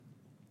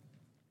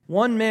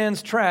One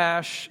man's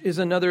trash is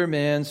another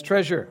man's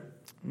treasure.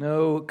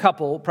 No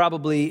couple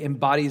probably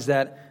embodies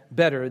that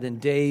better than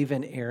Dave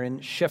and Aaron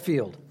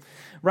Sheffield.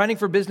 Writing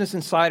for Business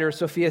Insider,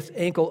 Sophia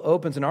Ankel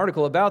opens an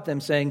article about them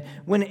saying,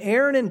 when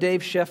Aaron and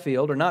Dave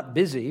Sheffield are not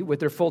busy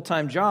with their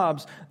full-time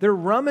jobs, they're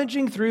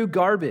rummaging through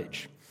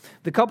garbage.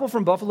 The couple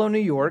from Buffalo, New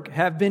York,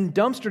 have been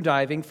dumpster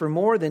diving for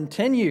more than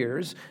 10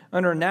 years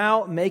and are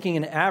now making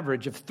an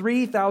average of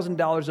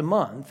 $3,000 a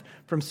month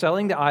from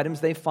selling the items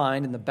they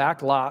find in the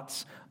back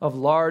lots of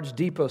large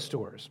depot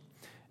stores.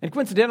 And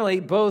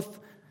coincidentally, both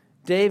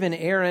Dave and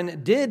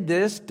Aaron did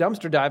this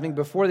dumpster diving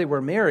before they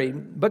were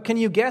married, but can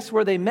you guess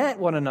where they met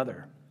one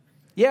another?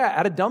 Yeah,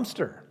 at a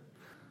dumpster.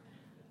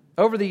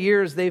 Over the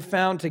years, they've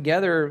found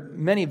together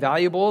many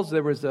valuables.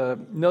 There was a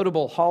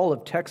notable haul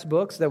of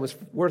textbooks that was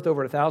worth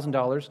over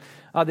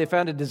 $1,000. They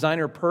found a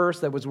designer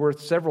purse that was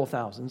worth several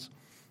thousands.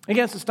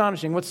 Again, it's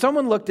astonishing. What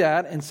someone looked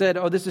at and said,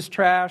 oh, this is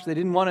trash, they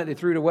didn't want it, they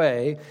threw it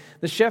away.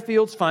 The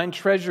Sheffields find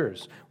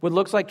treasures. What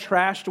looks like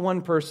trash to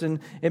one person,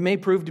 it may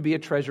prove to be a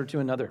treasure to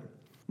another.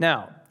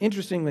 Now,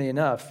 interestingly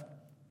enough,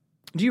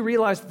 do you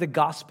realize that the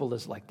gospel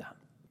is like that?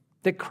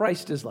 That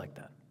Christ is like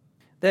that?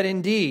 That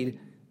indeed,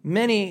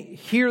 many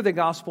hear the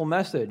gospel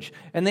message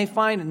and they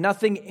find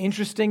nothing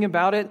interesting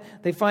about it.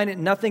 They find it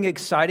nothing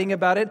exciting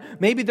about it.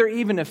 Maybe they're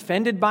even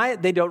offended by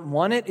it. They don't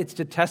want it. It's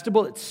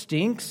detestable. It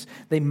stinks.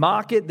 They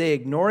mock it. They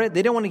ignore it.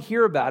 They don't want to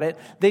hear about it.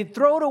 They'd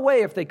throw it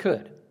away if they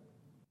could.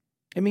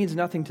 It means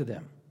nothing to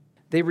them.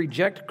 They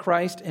reject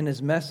Christ and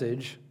his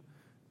message.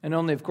 And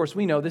only, of course,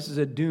 we know this is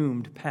a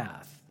doomed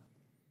path.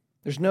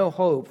 There's no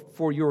hope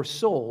for your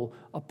soul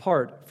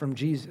apart from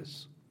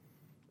Jesus.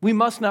 We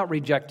must not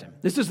reject him.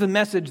 This is the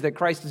message that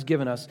Christ has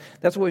given us.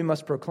 That's what we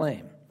must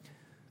proclaim. And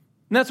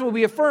that's what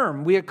we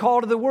affirm. We are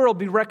called to the world,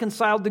 be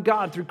reconciled to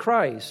God through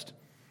Christ.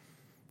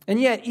 And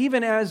yet,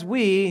 even as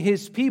we,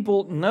 his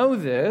people, know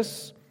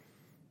this,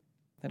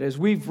 that as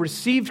we've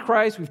received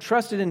Christ, we've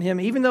trusted in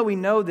him, even though we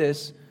know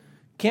this,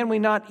 can we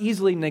not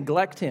easily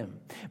neglect him?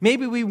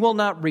 Maybe we will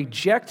not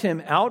reject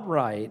him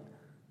outright,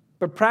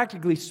 but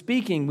practically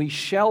speaking, we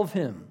shelve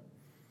him.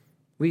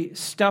 We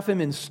stuff him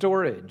in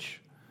storage.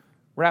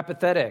 We're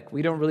apathetic.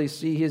 We don't really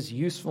see his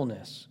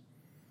usefulness.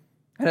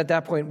 And at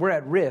that point, we're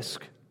at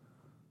risk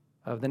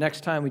of the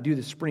next time we do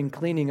the spring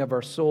cleaning of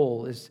our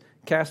soul is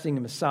casting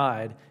him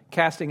aside,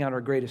 casting out our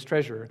greatest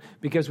treasure,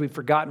 because we've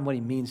forgotten what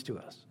he means to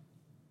us.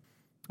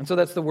 And so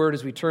that's the word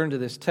as we turn to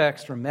this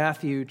text from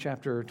Matthew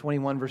chapter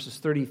 21, verses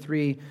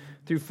 33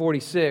 through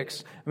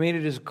 46. I mean,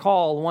 it is a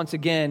call, once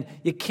again,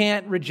 you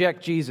can't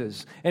reject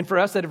Jesus. And for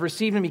us that have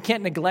received him, you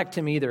can't neglect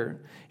him either.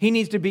 He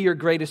needs to be your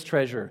greatest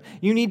treasure.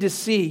 You need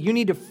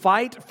to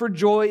fight for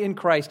joy in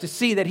Christ, to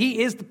see that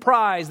he is the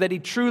prize that he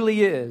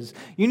truly is.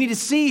 You need to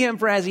see him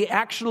for as he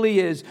actually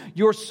is,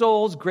 your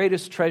soul's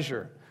greatest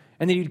treasure.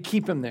 And that you'd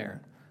keep him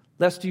there,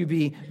 lest you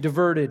be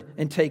diverted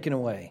and taken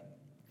away.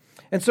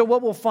 And so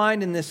what we'll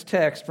find in this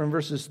text from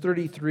verses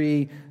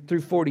 33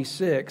 through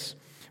 46,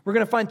 we're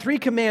going to find three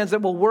commands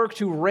that will work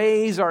to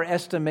raise our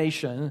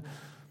estimation,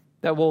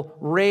 that will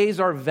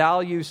raise our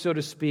value, so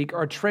to speak,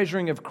 our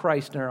treasuring of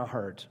Christ in our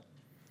heart.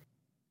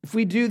 If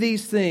we do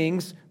these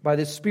things by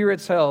the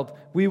Spirit's help,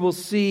 we will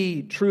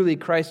see truly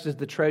Christ as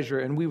the treasure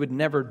and we would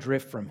never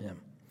drift from him.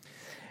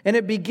 And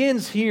it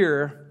begins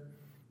here,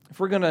 if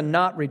we're going to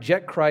not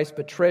reject Christ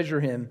but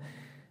treasure him,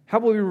 how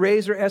will we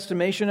raise our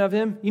estimation of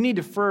him? You need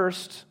to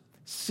first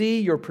see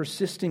your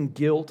persisting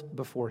guilt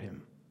before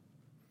him.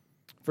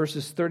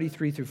 Verses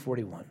 33 through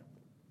 41.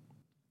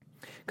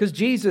 Because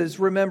Jesus,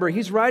 remember,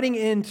 he's riding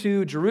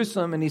into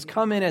Jerusalem and he's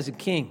come in as a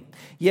king.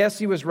 Yes,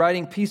 he was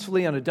riding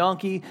peacefully on a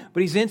donkey,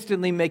 but he's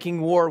instantly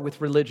making war with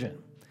religion.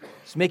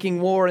 He's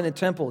making war in the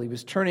temple. He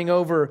was turning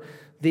over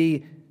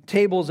the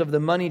tables of the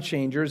money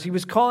changers. He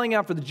was calling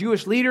out for the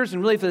Jewish leaders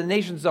and really for the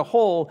nation as a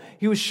whole.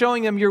 He was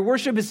showing them, your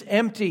worship is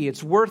empty.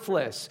 It's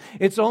worthless.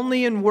 It's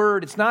only in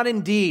word. It's not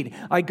in deed.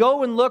 I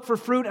go and look for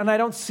fruit and I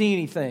don't see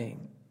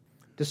anything,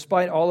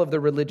 despite all of the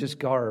religious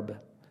garb.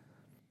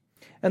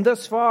 And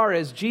thus far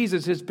as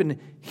Jesus has been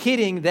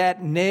hitting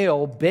that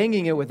nail,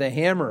 banging it with a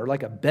hammer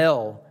like a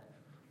bell,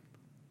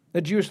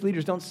 the Jewish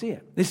leaders don't see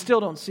it. They still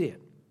don't see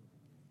it.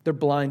 They're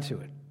blind to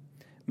it.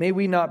 May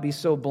we not be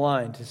so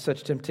blind to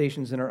such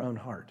temptations in our own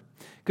heart.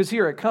 Because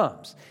here it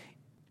comes.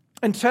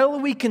 Until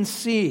we can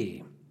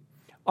see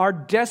our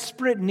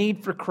desperate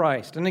need for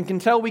Christ, and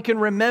until we can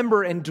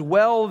remember and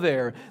dwell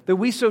there that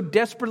we so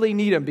desperately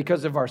need him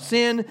because of our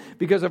sin,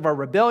 because of our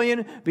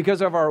rebellion,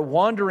 because of our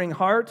wandering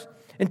heart,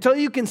 until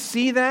you can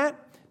see that,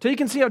 until you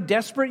can see how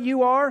desperate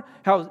you are,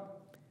 how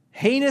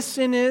heinous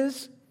sin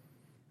is,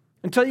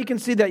 until you can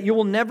see that, you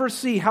will never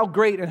see how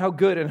great and how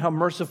good and how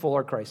merciful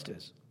our Christ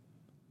is.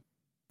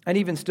 And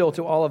even still,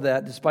 to all of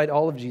that, despite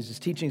all of Jesus'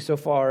 teaching so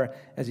far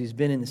as he's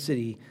been in the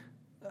city,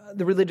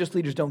 the religious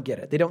leaders don't get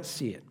it. They don't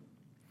see it.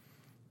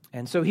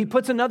 And so he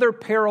puts another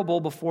parable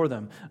before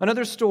them,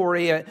 another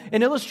story, an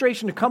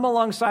illustration to come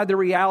alongside the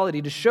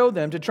reality, to show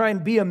them, to try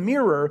and be a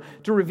mirror,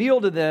 to reveal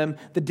to them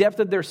the depth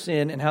of their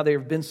sin and how they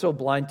have been so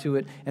blind to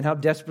it and how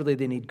desperately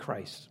they need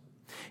Christ.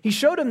 He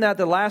showed him that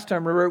the last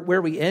time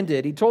where we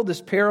ended. He told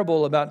this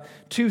parable about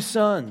two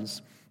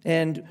sons,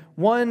 and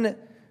one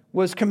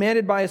was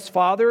commanded by his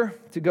father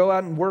to go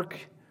out and work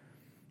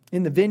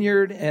in the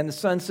vineyard, and the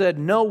son said,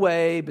 "No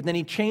way," but then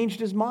he changed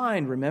his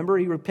mind. Remember,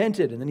 he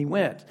repented, and then he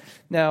went.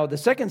 Now, the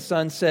second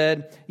son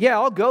said, "Yeah,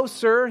 I'll go,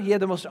 sir." He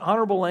had the most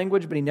honorable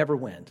language, but he never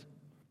went.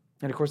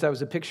 And of course, that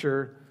was a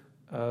picture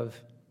of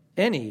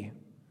any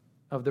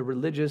of the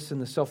religious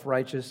and the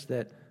self-righteous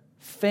that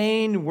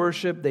feign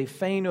worship, they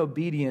feign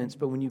obedience,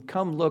 but when you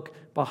come look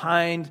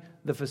behind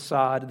the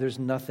facade, there's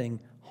nothing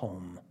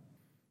home.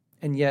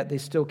 And yet they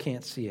still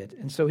can't see it.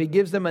 And so he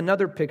gives them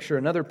another picture,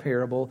 another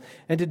parable.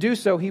 And to do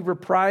so, he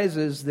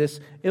reprises this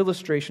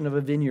illustration of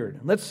a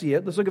vineyard. Let's see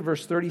it. Let's look at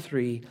verse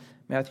 33,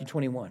 Matthew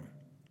 21.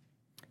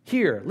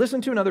 Here,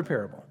 listen to another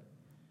parable.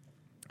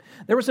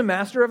 There was a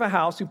master of a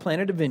house who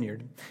planted a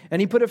vineyard, and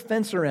he put a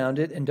fence around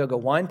it and dug a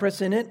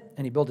winepress in it,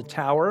 and he built a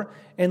tower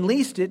and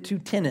leased it to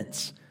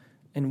tenants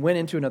and went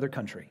into another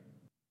country.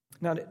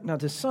 Now,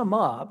 to sum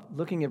up,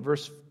 looking at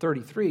verse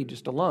 33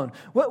 just alone,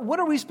 what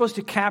are we supposed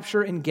to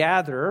capture and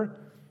gather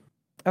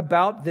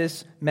about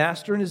this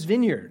master and his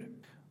vineyard?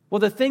 Well,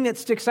 the thing that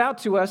sticks out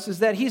to us is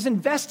that he's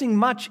investing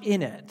much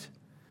in it.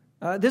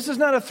 This is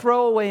not a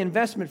throwaway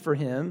investment for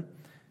him.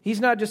 He's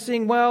not just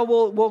saying, well,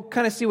 we'll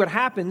kind of see what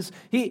happens.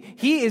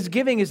 He is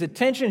giving his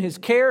attention, his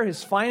care,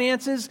 his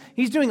finances.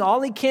 He's doing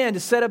all he can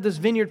to set up this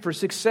vineyard for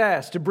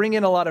success, to bring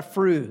in a lot of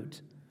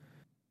fruit.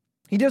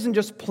 He doesn't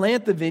just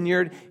plant the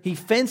vineyard, he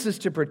fences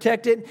to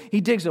protect it. He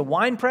digs a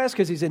wine press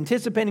because he's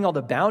anticipating all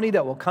the bounty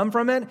that will come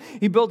from it.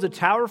 He builds a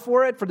tower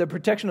for it for the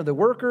protection of the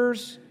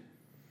workers.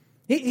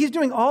 He's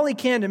doing all he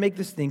can to make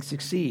this thing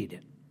succeed.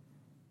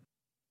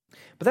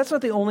 But that's not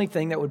the only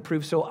thing that would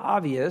prove so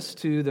obvious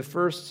to the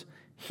first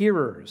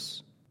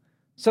hearers.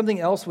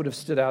 Something else would have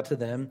stood out to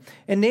them,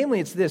 and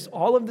namely it's this: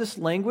 all of this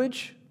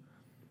language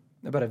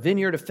about a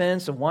vineyard, a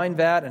fence, a wine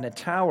vat, and a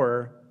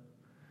tower,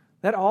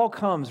 that all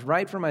comes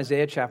right from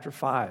Isaiah chapter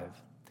 5.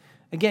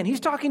 Again,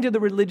 he's talking to the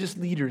religious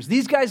leaders.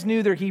 These guys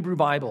knew their Hebrew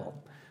Bible.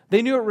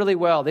 They knew it really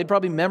well. They'd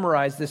probably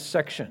memorized this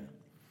section.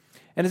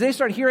 And as they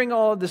start hearing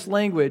all of this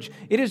language,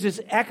 it is just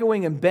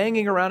echoing and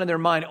banging around in their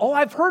mind. Oh,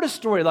 I've heard a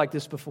story like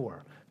this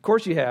before. Of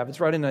course you have. It's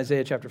right in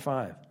Isaiah chapter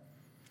 5.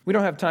 We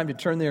don't have time to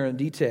turn there in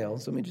detail,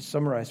 so let me just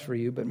summarize for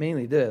you, but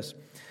mainly this.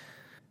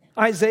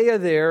 Isaiah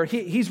there,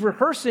 he's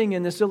rehearsing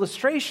in this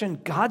illustration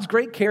God's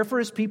great care for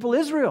his people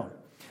Israel.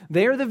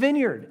 They are the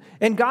vineyard,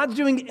 and God's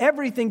doing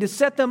everything to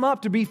set them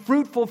up to be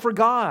fruitful for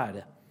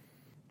God,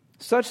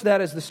 such that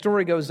as the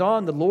story goes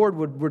on, the Lord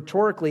would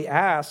rhetorically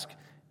ask,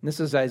 and this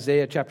is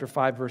Isaiah chapter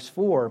 5, verse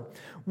 4,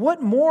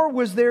 "What more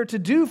was there to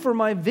do for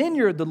my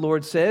vineyard," the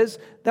Lord says,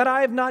 "that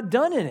I have not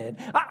done in it?"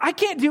 I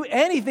can't do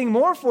anything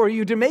more for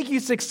you to make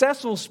you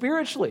successful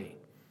spiritually.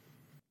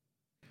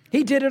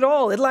 He did it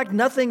all. It lacked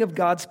nothing of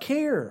God's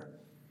care.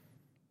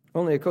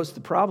 Only, of course,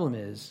 the problem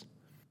is,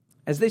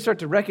 as they start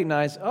to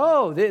recognize,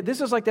 oh,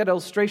 this is like that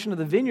illustration of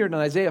the vineyard in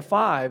Isaiah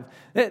 5,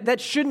 that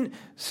shouldn't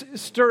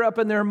stir up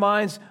in their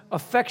minds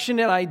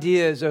affectionate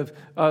ideas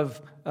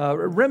of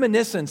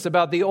reminiscence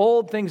about the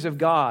old things of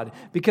God.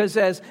 Because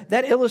as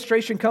that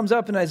illustration comes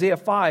up in Isaiah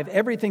 5,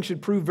 everything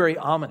should prove very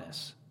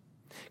ominous.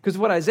 Because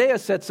what Isaiah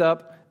sets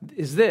up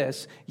is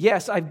this: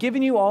 yes, I've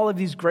given you all of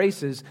these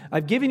graces,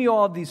 I've given you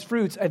all of these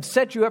fruits, I've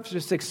set you up for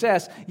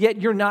success, yet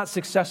you're not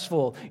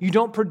successful. You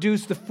don't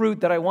produce the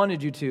fruit that I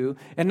wanted you to.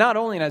 And not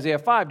only in Isaiah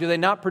 5 do they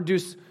not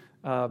produce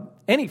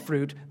any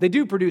fruit, they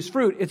do produce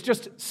fruit. It's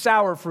just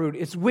sour fruit,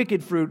 it's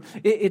wicked fruit,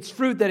 it's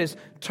fruit that is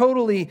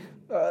totally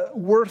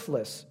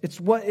worthless.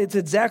 It's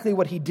exactly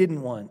what he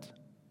didn't want.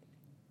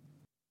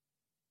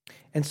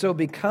 And so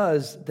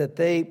because that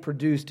they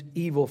produced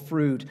evil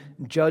fruit,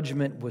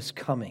 judgment was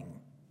coming.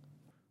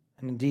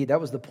 And indeed, that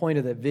was the point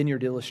of that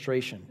vineyard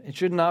illustration. It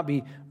should not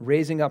be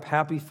raising up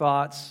happy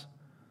thoughts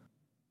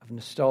of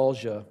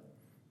nostalgia.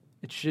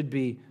 It should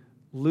be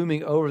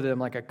looming over them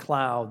like a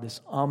cloud, this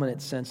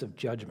ominous sense of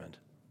judgment.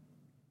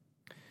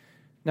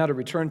 Now to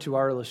return to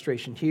our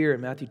illustration here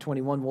in Matthew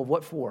 21, well,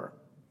 what for?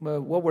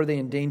 Well, what were they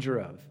in danger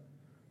of?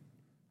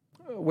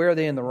 Where are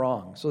they in the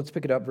wrong? So let's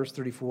pick it up, verse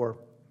 34.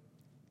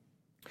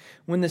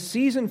 When the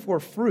season for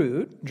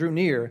fruit drew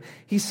near,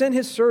 he sent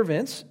his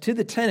servants to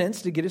the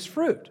tenants to get his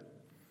fruit.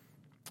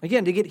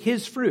 Again, to get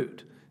his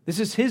fruit. This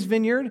is his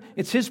vineyard.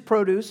 It's his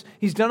produce.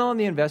 He's done all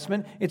the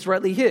investment. It's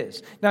rightly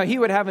his. Now, he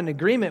would have an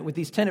agreement with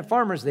these tenant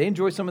farmers. They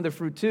enjoy some of the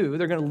fruit too.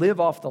 They're going to live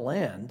off the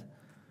land.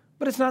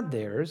 But it's not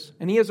theirs.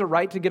 And he has a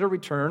right to get a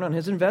return on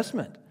his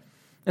investment.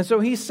 And so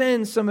he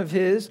sends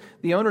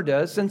the owner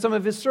does, send some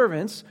of his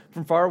servants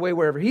from far away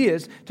wherever he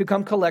is to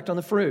come collect on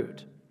the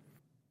fruit.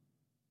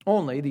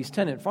 Only these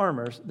tenant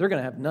farmers, they're going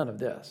to have none of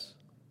this.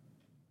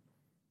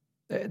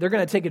 They're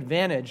going to take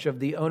advantage of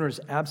the owner's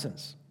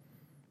absence,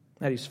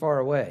 that he's far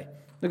away.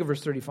 Look at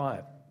verse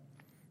 35.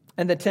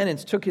 And the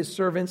tenants took his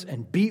servants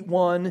and beat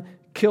one,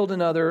 killed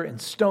another, and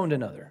stoned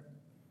another.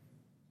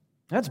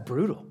 That's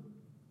brutal.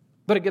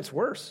 But it gets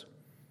worse.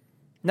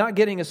 Not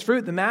getting his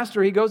fruit, the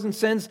master, he goes and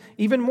sends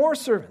even more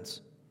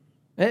servants.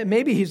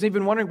 Maybe he's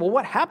even wondering, well,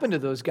 what happened to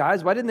those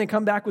guys? Why didn't they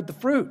come back with the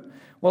fruit?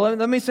 Well,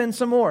 let me send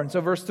some more. And so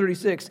verse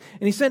 36,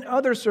 and he sent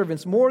other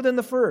servants more than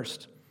the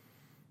first.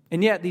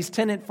 And yet these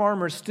tenant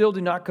farmers still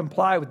do not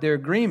comply with their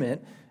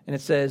agreement. And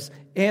it says,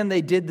 and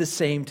they did the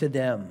same to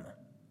them.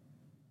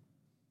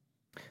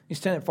 These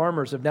tenant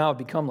farmers have now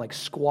become like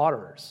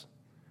squatters.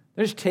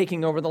 They're just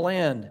taking over the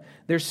land.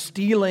 They're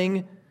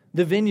stealing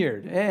the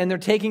vineyard, and they're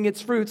taking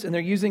its fruits, and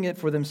they're using it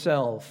for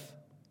themselves.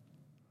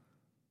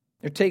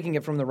 They're taking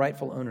it from the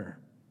rightful owner.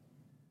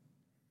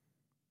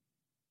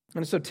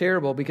 And it's so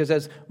terrible because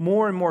as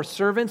more and more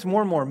servants,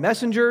 more and more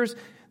messengers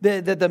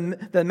that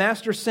the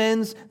master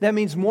sends, that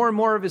means more and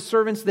more of his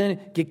servants then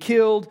get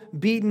killed,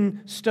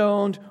 beaten,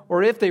 stoned,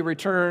 or if they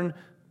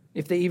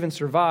even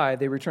survive,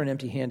 they return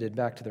empty-handed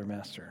back to their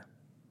master.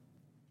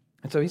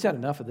 And so he's had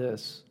enough of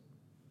this.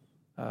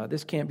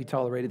 This can't be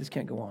tolerated. This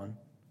can't go on.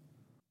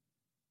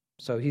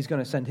 So he's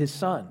going to send his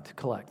son to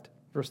collect.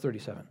 Verse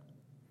 37.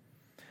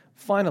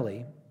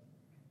 Finally,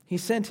 he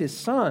sent his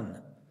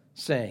son,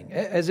 saying,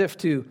 as if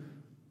to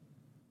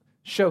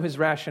show his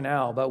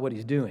rationale about what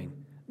he's doing,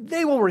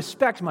 they will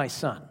respect my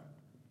son,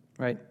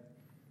 right?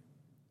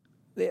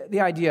 The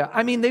idea,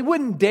 they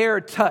wouldn't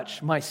dare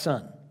touch my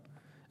son.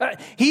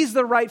 He's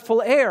the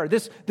rightful heir.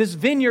 This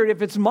vineyard,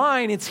 if it's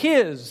mine, it's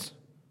his.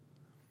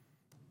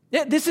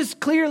 Yeah, this is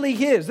clearly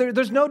his.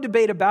 There's no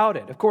debate about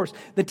it. Of course,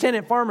 the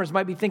tenant farmers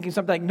might be thinking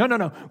something like,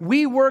 no.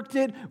 We worked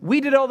it. We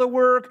did all the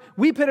work.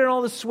 We put in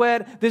all the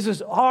sweat. This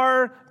is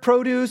our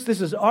produce. This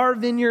is our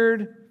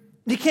vineyard.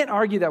 You can't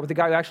argue that with the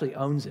guy who actually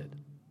owns it,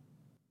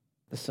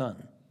 the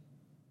son.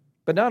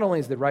 But not only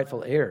is the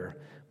rightful heir,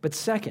 but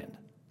second,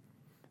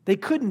 they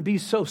couldn't be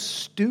so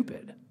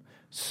stupid,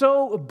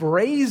 so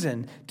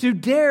brazen to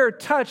dare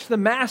touch the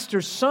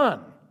master's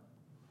son.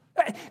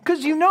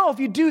 Because if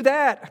you do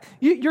that,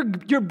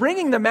 you're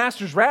bringing the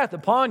master's wrath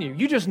upon you.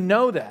 You just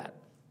know that.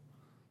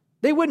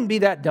 They wouldn't be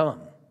that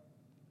dumb.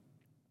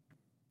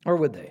 Or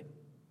would they?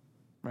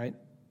 Right?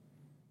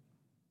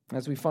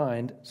 As we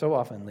find so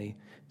oftenly,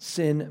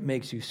 sin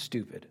makes you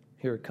stupid.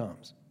 Here it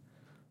comes.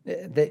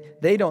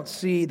 They don't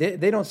see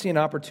an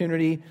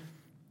opportunity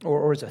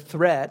or as a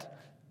threat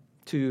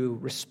to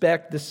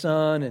respect the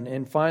son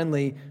and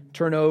finally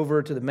turn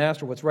over to the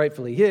master what's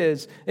rightfully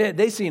his.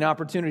 They see an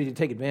opportunity to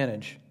take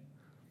advantage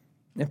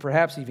and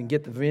perhaps even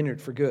get the vineyard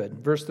for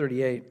good. Verse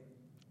 38.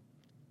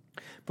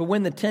 But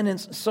when the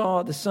tenants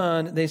saw the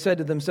son, they said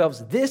to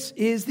themselves, this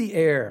is the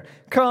heir.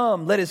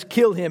 Come, let us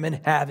kill him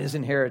and have his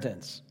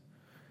inheritance.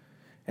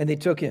 And they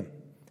took him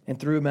and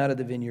threw him out of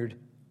the vineyard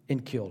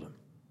and killed him.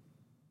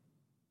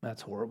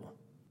 That's horrible.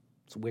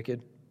 It's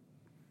wicked.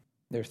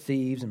 They're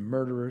thieves and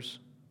murderers.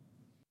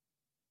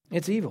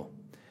 It's evil.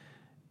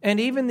 And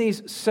even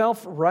these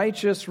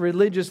self-righteous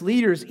religious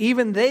leaders,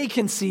 even they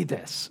can see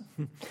this.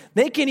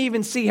 They can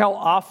even see how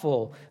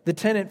awful the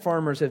tenant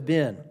farmers have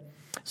been,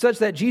 such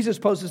that Jesus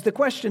poses the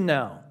question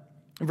now.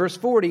 In verse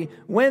 40,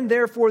 when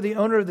therefore the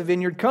owner of the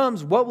vineyard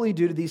comes, what will he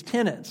do to these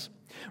tenants?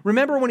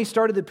 Remember when he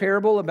started the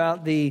parable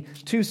about the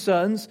two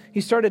sons?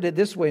 He started it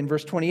this way in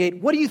verse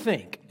 28. What do you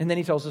think? And then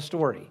he tells the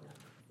story.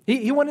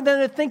 He wanted them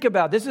to think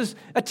about this is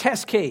a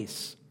test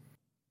case.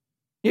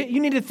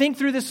 You need to think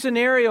through this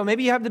scenario.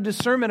 Maybe you have the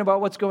discernment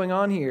about what's going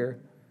on here.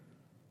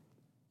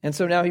 And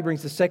so now he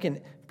brings the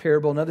second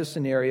parable, another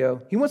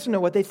scenario. He wants to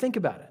know what they think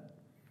about it.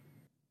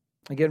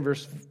 Again,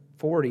 verse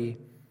 40.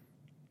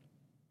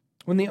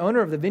 When the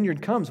owner of the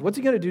vineyard comes, what's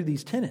he going to do to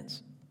these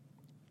tenants?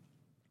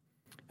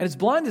 And as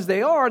blind as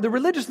they are, the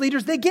religious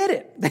leaders, they get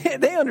it.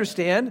 They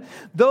understand.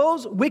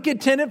 Those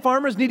wicked tenant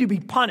farmers need to be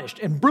punished,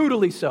 and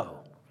brutally so.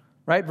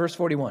 Right? Verse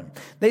 41.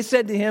 They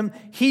said to him,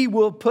 he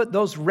will put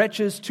those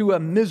wretches to a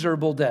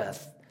miserable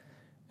death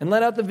and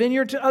let out the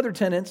vineyard to other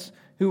tenants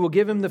who will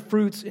give him the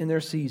fruits in their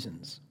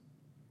seasons.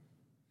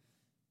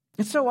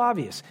 It's so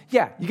obvious.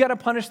 Yeah, you got to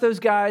punish those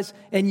guys.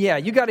 And yeah,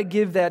 you got to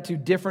give that to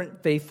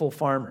different faithful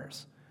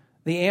farmers.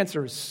 The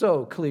answer is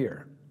so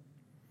clear.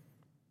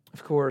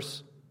 Of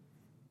course,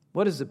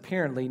 what is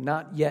apparently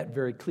not yet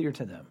very clear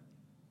to them?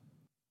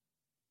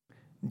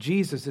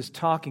 Jesus is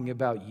talking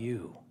about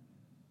you.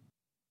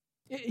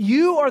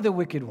 You are the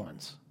wicked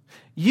ones.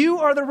 You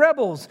are the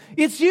rebels.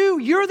 It's you.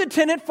 You're the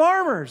tenant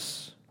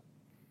farmers.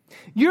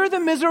 You're the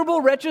miserable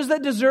wretches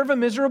that deserve a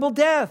miserable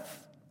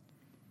death.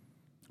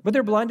 But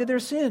they're blind to their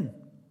sin.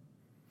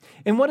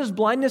 And what does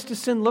blindness to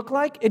sin look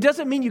like? It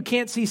doesn't mean you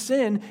can't see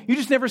sin. You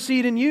just never see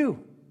it in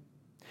you.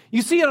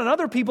 You see it on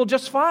other people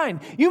just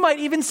fine. You might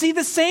even see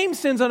the same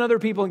sins on other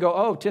people and go,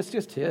 oh,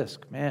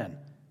 tisk. Man,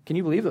 can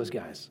you believe those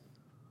guys?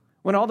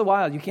 When all the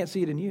while you can't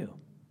see it in you.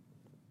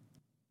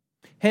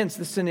 Hence,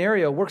 the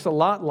scenario works a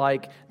lot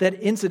like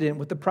that incident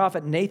with the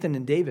prophet Nathan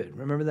and David.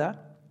 Remember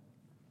that?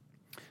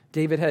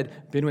 David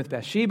had been with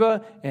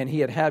Bathsheba, and he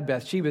had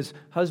Bathsheba's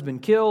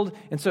husband killed.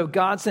 And so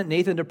God sent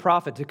Nathan to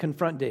prophet to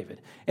confront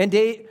David. And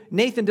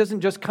Nathan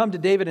doesn't just come to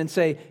David and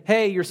say,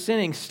 hey, you're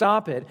sinning,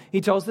 stop it. He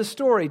tells the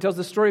story. He tells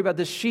the story about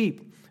this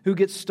sheep who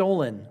gets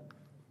stolen,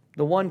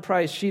 the one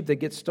prized sheep that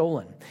gets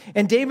stolen.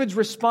 And David's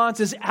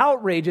response is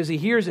outrage as he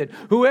hears it.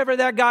 Whoever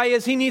that guy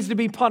is, he needs to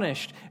be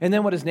punished. And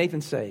then what does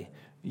Nathan say?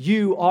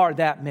 you are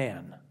that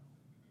man.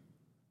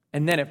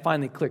 And then it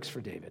finally clicks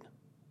for David.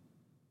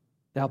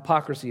 The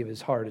hypocrisy of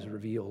his heart is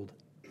revealed.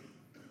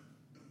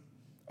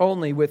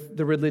 Only with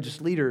the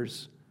religious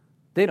leaders,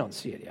 they don't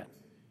see it yet.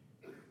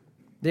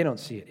 They don't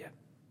see it yet.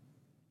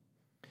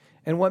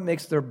 And what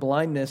makes their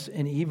blindness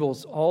and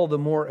evils all the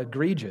more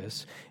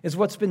egregious is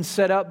what's been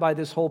set up by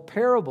this whole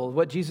parable,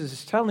 what Jesus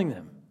is telling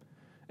them.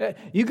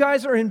 You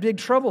guys are in big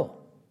trouble.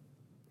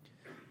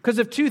 Because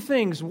of two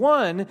things.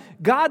 One,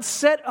 God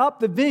set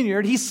up the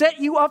vineyard. He set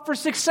you up for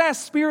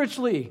success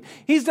spiritually.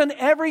 He's done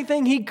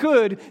everything He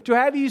could to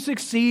have you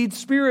succeed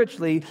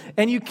spiritually,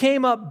 and you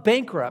came up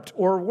bankrupt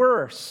or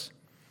worse.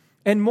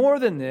 And more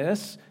than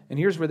this, and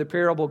here's where the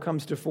parable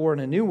comes to fore in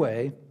a new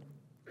way,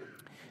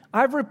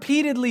 I've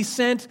repeatedly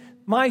sent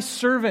my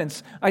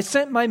servants, I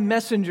sent my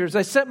messengers,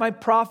 I sent my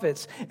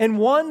prophets, and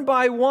one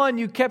by one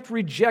you kept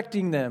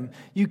rejecting them.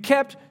 You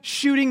kept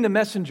shooting the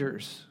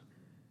messengers,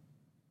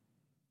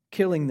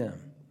 killing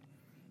them.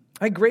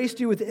 I graced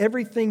you with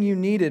everything you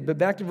needed, but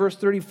back to verse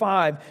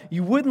 35,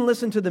 you wouldn't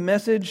listen to the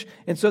message,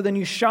 and so then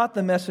you shot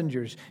the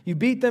messengers. You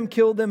beat them,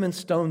 killed them, and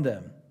stoned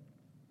them.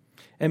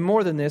 And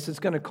more than this, it's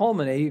going to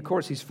culminate. Of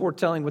course, he's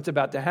foretelling what's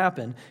about to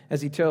happen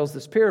as he tells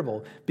this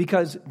parable.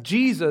 Because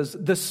Jesus,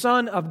 the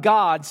Son of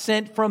God,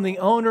 sent from the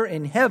owner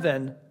in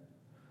heaven,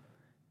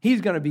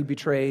 He's going to be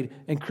betrayed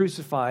and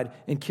crucified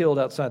and killed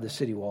outside the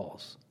city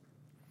walls.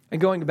 And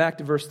going back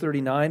to verse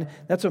 39,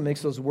 that's what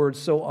makes those words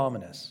so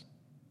ominous.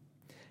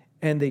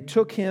 And they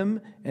took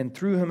Him and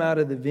threw Him out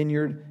of the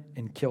vineyard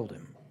and killed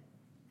Him,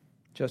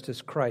 just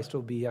as Christ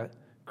will be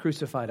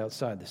crucified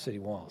outside the city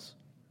walls.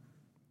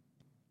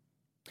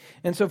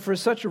 And so for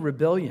such a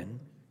rebellion,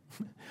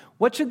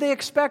 what should they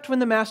expect when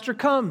the Master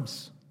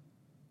comes?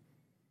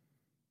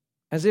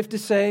 As if to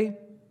say,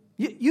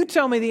 you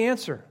tell me the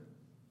answer.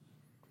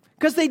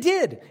 Because they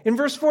did. In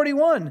verse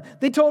 41,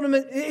 they told him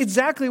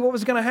exactly what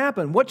was going to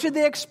happen. What should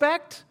they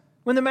expect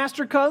when the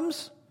Master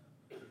comes?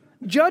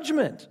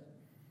 Judgment.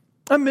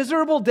 A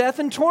miserable death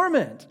and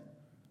torment.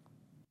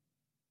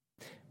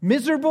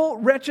 Miserable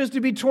wretches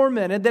to be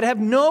tormented that have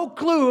no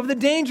clue of the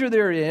danger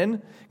they're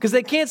in because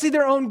they can't see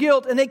their own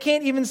guilt and they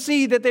can't even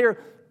see that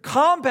they're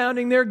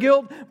compounding their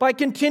guilt by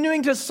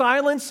continuing to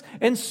silence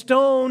and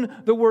stone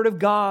the Word of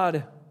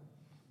God.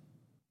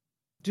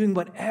 Doing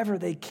whatever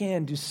they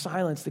can to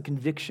silence the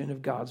conviction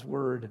of God's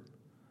Word.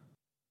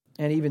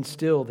 And even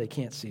still, they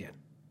can't see it.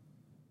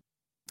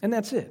 And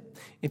that's it.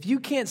 If you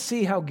can't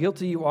see how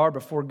guilty you are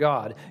before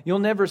God, you'll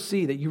never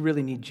see that you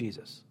really need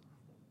Jesus.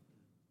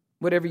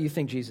 Whatever you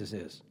think Jesus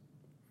is.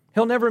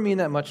 He'll never mean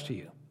that much to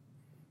you.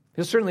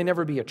 He'll certainly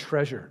never be a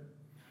treasure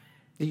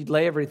that you'd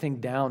lay everything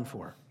down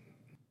for.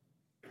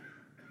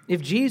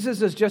 If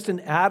Jesus is just an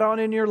add-on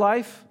in your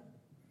life,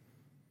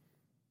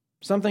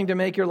 something to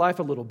make your life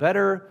a little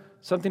better,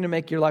 something to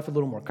make your life a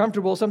little more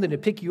comfortable, something to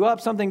pick you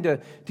up, something to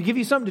give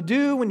you something to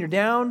do when you're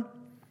down,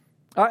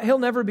 He'll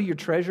never be your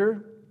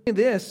treasure.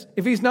 This,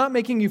 if He's not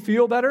making you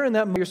feel better and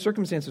that your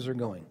circumstances are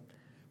going.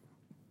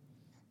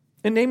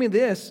 And naming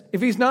this,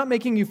 if He's not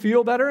making you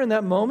feel better in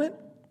that moment,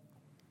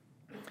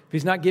 if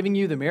He's not giving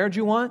you the marriage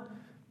you want,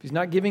 if He's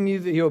not giving you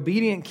the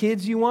obedient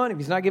kids you want, if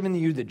He's not giving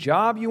you the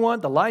job you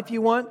want, the life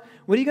you want,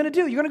 what are you going to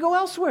do? You're going to go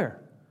elsewhere.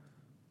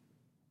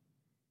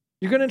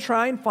 You're going to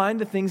try and find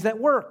the things that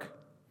work.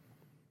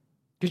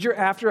 Because you're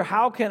after,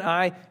 how can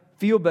I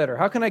feel better?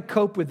 How can I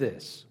cope with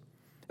this?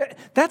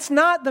 That's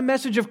not the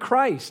message of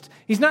Christ.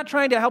 He's not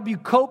trying to help you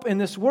cope in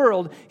this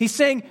world. He's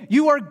saying,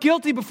 you are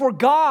guilty before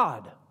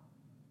God.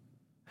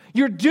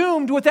 You're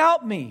doomed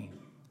without me.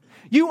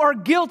 You are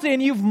guilty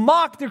and you've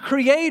mocked the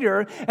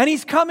Creator and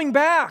He's coming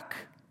back.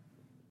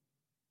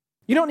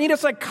 You don't need a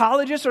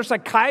psychologist or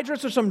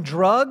psychiatrist or some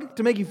drug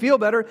to make you feel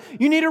better.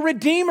 You need a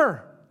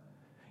Redeemer.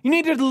 You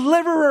need a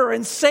deliverer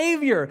and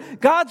Savior.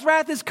 God's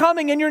wrath is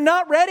coming and you're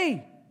not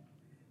ready.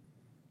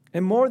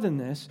 And more than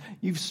this,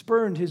 you've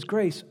spurned His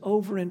grace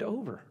over and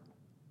over.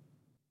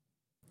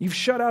 You've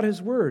shut out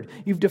His word.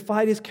 You've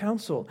defied His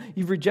counsel.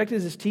 You've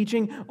rejected His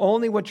teaching.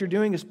 Only what you're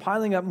doing is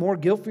piling up more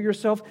guilt for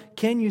yourself.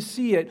 Can you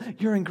see it?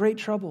 You're in great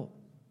trouble.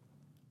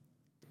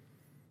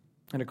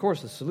 And of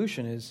course, the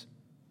solution is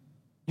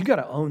you got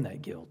to own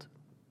that guilt.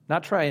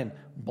 Not try and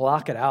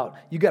block it out.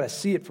 You got to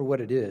see it for what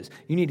it is.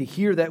 You need to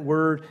hear that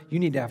word. You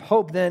need to have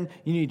hope then.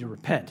 You need to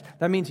repent.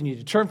 That means you need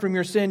to turn from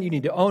your sin. You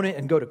need to own it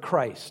and go to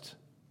Christ.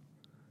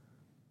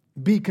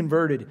 Be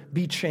converted.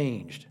 Be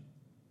changed.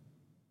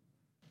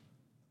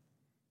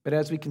 But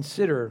as we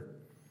consider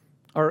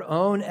our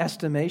own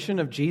estimation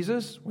of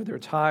Jesus, whether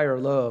it's high or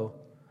low,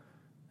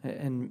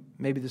 and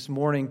maybe this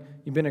morning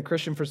you've been a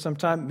Christian for some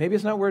time, maybe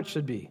it's not where it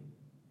should be.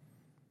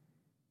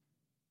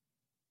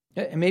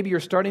 And maybe you're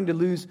starting to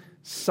lose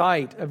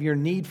sight of your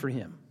need for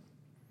Him.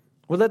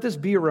 Well, let this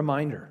be a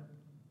reminder.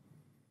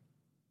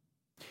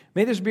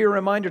 May this be a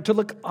reminder to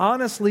look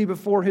honestly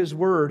before His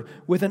word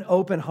with an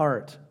open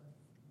heart.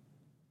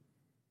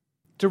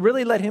 To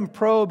really let Him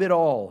probe it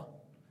all.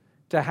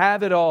 To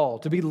have it all,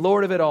 to be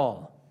Lord of it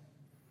all.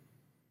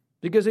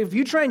 Because if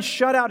you try and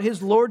shut out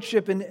His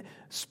lordship in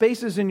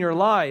spaces in your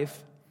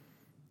life,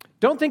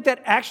 Don't think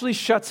that actually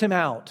shuts him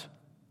out.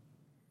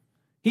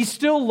 He's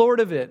still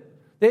Lord of it.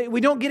 We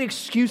don't get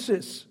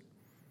excuses.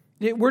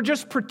 We're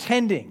just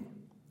pretending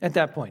at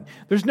that point.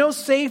 There's no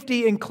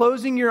safety in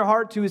closing your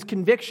heart to his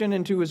conviction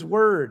and to his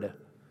word,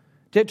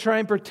 to try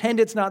and pretend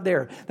it's not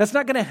there. That's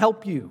not going to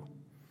help you.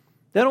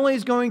 That only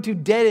is going to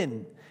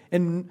deaden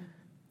and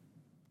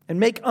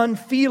make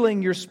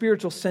unfeeling your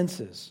spiritual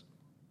senses.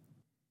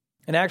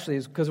 And actually,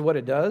 it's because of what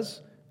it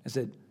does, is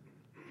it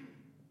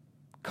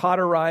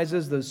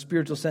cauterizes those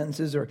spiritual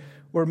sentences or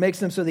makes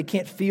them so they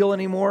can't feel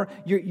anymore.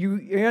 You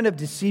end up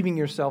deceiving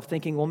yourself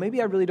thinking, well,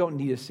 maybe I really don't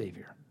need a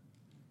Savior.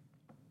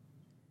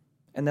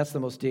 And that's the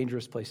most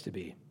dangerous place to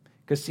be.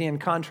 Because see, in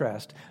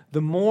contrast,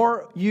 the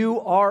more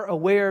you are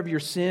aware of your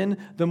sin,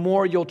 the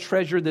more you'll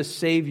treasure the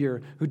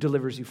Savior who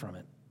delivers you from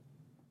it.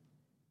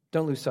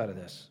 Don't lose sight of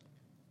this.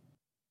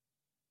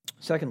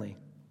 Secondly,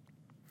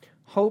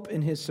 hope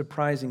in his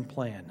surprising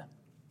plan.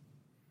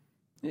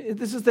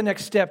 This is the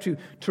next step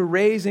to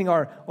raising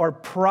our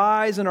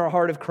prize in our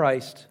heart of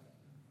Christ.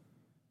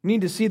 We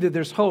need to see that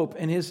there's hope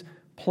in his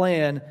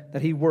plan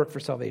that he worked for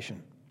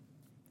salvation.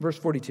 Verse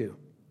 42.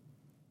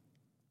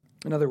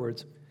 In other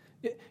words,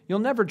 you'll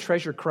never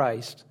treasure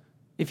Christ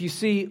if you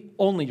see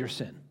only your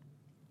sin.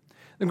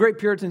 The great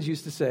Puritans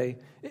used to say,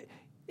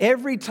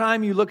 every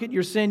time you look at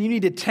your sin, you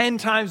need to 10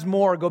 times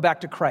more go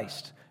back to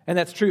Christ. And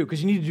that's true,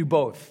 because you need to do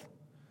both.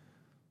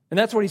 And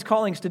that's what he's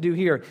calling us to do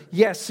here.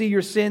 Yes, see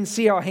your sin,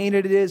 see how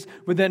heinous it is,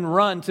 but then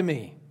run to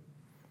me.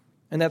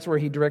 And that's where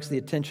he directs the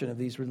attention of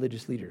these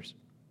religious leaders.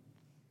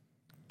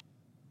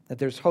 That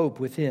there's hope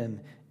with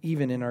him,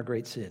 even in our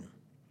great sin.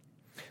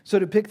 So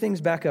to pick things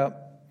back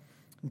up,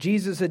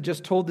 Jesus had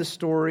just told this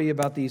story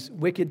about these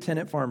wicked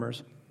tenant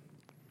farmers.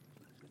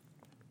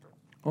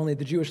 Only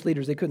the Jewish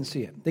leaders, they couldn't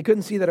see it. They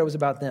couldn't see that it was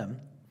about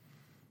them,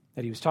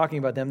 that he was talking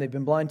about them. They've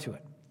been blind to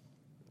it.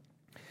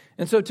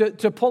 And so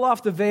to pull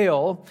off the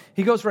veil,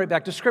 he goes right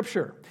back to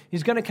Scripture.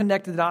 He's going to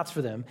connect the dots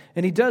for them.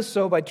 And he does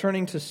so by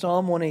turning to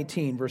Psalm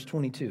 118, verse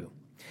 22.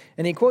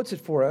 And he quotes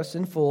it for us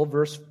in full,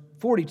 verse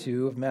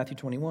 42 of Matthew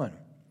 21.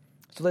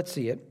 So let's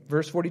see it.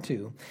 Verse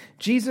 42.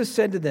 Jesus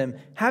said to them,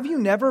 "Have you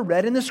never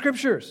read in the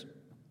Scriptures?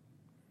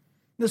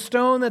 The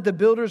stone that the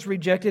builders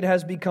rejected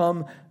has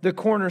become the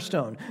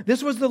cornerstone.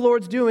 This was the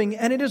Lord's doing,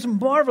 and it is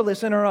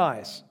marvelous in our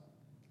eyes."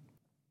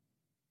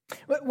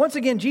 Once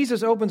again,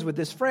 Jesus opens with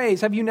this phrase,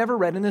 "Have you never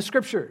read in the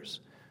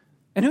Scriptures?"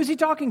 And who's he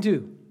talking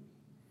to?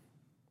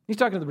 He's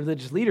talking to the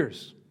religious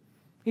leaders.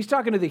 He's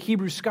talking to the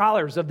Hebrew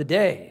scholars of the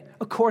day.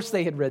 Of course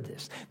they had read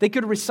this. They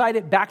could recite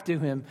it back to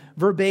him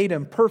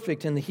verbatim,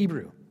 perfect in the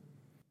Hebrew.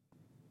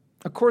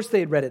 Of course they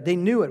had read it. They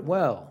knew it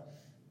well.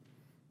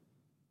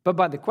 But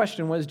by the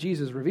question, what is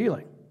Jesus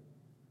revealing?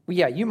 Well,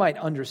 yeah, you might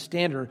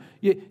understand or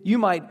you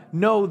might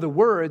know the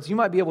words, you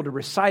might be able to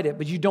recite it,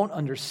 but you don't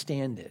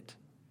understand it.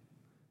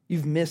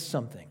 You've missed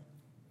something.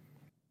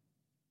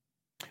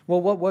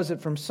 Well, what was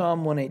it from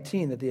Psalm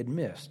 118 that they had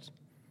missed?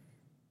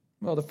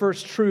 Well, the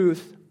first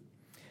truth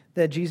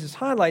that Jesus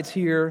highlights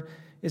here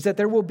is that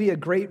there will be a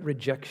great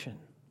rejection,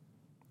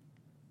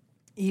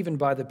 even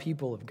by the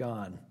people of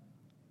God.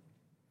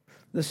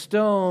 The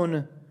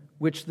stone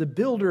which the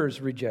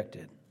builders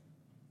rejected.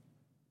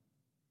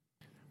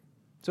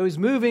 So he's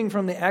moving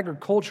from the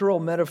agricultural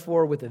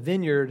metaphor with a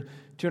vineyard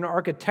to an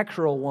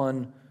architectural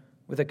one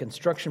with a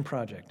construction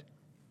project.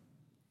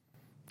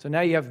 So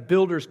now you have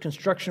builders,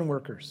 construction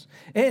workers.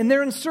 And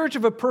they're in search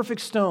of a perfect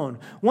stone,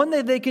 one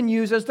that they can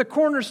use as the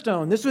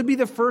cornerstone. This would be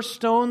the first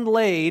stone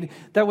laid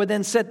that would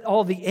then set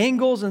all the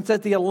angles and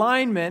set the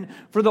alignment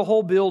for the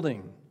whole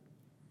building.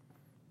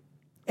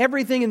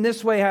 Everything in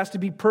this way has to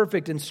be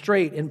perfect and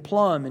straight and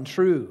plumb and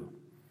true.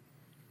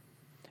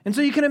 And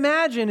so you can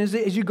imagine as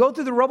you go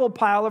through the rubble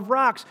pile of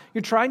rocks,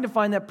 you're trying to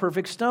find that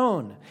perfect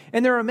stone.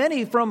 And there are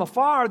many from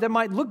afar that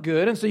might look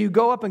good. And so you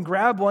go up and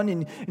grab one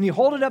and you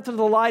hold it up to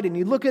the light and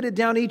you look at it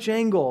down each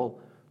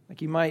angle. Like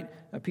you might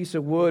a piece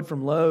of wood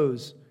from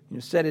Lowe's.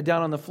 You set it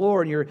down on the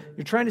floor and you're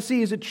trying to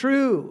see, is it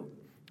true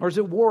or is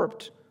it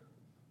warped?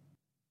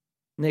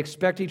 And they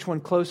inspect each one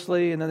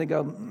closely and then they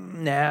go,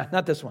 nah,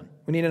 not this one.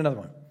 We need another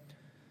one.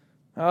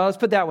 Let's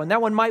put that one.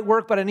 That one might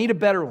work, but I need a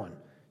better one.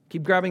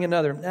 Keep grabbing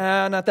another.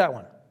 Nah, not that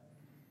one.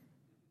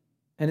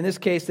 And in this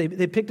case,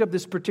 they picked up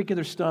this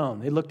particular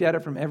stone. They looked at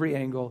it from every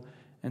angle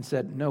and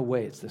said, no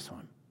way, it's this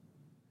one.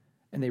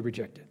 And they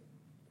reject it.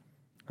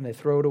 And they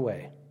throw it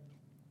away.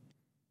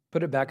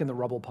 Put it back in the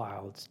rubble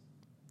pile. It's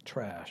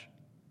trash.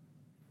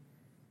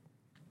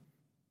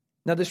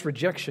 Now this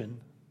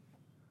rejection,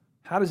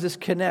 how does this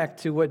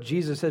connect to what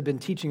Jesus had been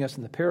teaching us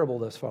in the parable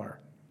thus far?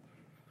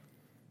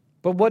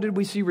 But what did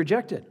we see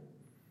rejected?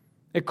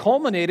 It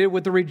culminated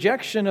with the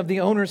rejection of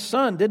the owner's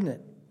son, didn't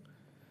it?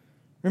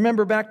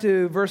 Remember back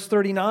to verse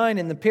 39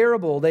 in the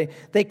parable.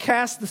 They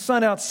cast the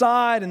son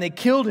outside and they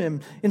killed him.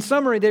 In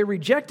summary, they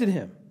rejected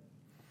him.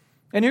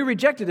 And who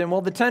rejected him?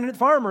 Well, the tenant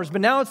farmers, but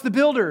now it's the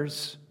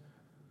builders.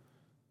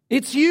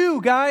 It's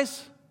you,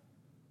 guys.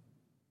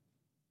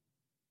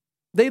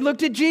 They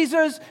looked at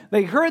Jesus.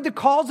 They heard the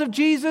calls of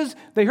Jesus.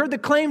 They heard the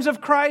claims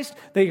of Christ.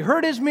 They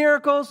heard his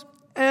miracles.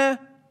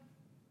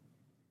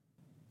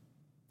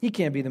 He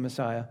can't be the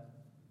Messiah.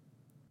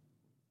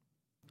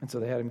 And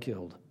so they had him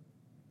killed.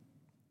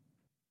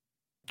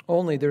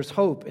 Only there's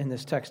hope in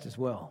this text as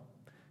well.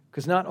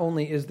 Because not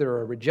only is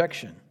there a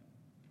rejection,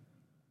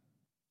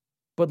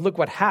 but look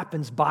what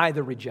happens by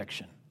the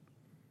rejection.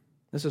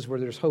 This is where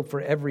there's hope for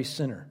every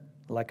sinner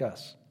like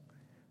us.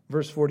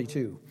 Verse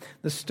 42,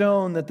 the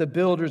stone that the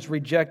builders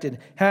rejected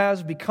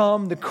has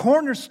become the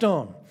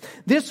cornerstone.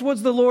 This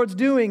was the Lord's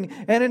doing,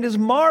 and it is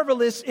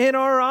marvelous in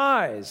our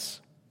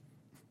eyes.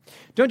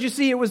 Don't you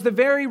see, it was the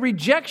very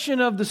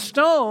rejection of the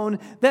stone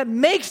that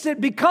makes it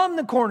become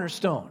the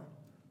cornerstone.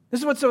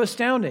 This is what's so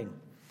astounding.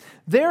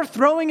 They're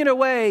throwing it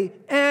away,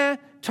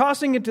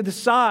 tossing it to the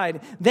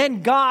side.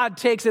 Then God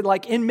takes it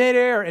like in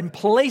midair and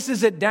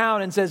places it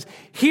down and says,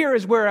 here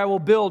is where I will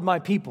build my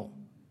people.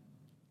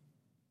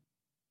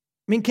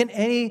 I mean, can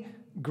any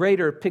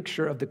greater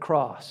picture of the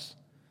cross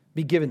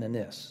be given than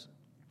this?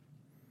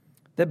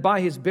 That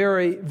by his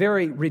very,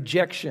 very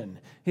rejection,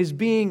 his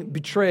being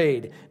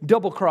betrayed,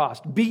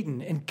 double-crossed,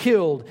 beaten, and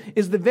killed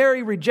is the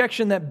very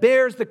rejection that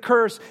bears the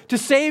curse to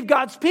save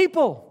God's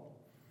people.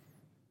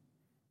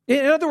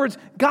 In other words,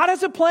 God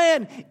has a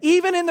plan,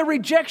 even in the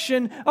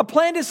rejection, a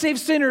plan to save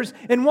sinners,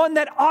 and one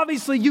that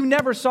obviously you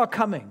never saw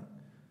coming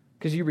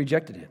because you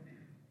rejected it.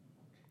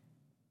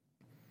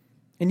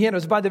 And yet it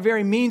was by the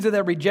very means of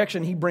that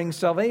rejection he brings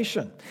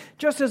salvation.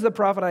 Just as the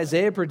prophet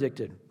Isaiah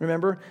predicted.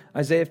 Remember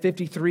Isaiah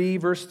 53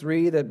 verse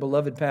 3, that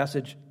beloved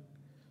passage,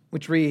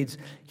 which reads,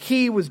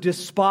 he was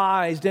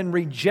despised and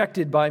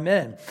rejected by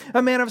men,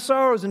 a man of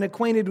sorrows and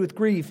acquainted with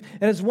grief,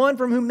 and as one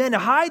from whom men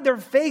hide their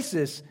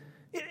faces.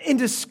 In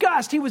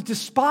disgust, he was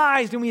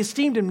despised and we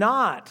esteemed him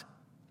not.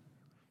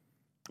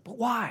 But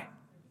why?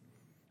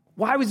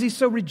 Why was he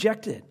so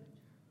rejected?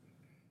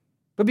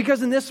 But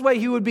because in this way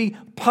he would be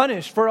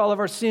punished for all of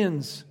our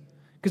sins,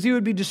 because he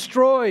would be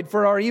destroyed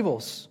for our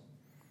evils.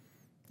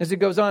 As it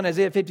goes on,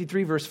 Isaiah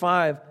 53 verse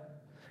 5,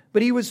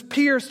 but he was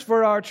pierced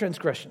for our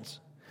transgressions.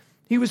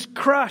 He was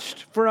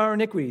crushed for our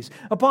iniquities.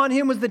 Upon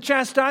him was the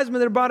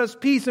chastisement that brought us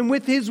peace, and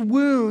with his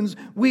wounds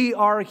we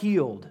are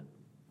healed.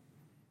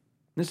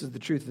 This is the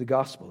truth of the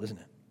gospel, isn't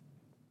it?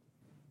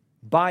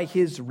 By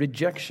his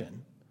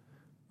rejection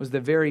was the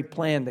very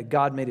plan that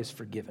God made us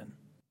forgiven.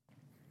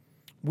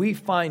 We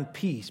find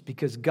peace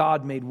because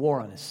God made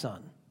war on his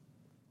Son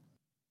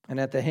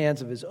and at the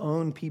hands of his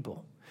own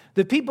people.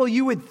 The people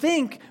you would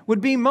think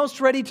would be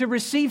most ready to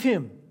receive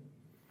him.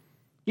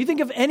 You think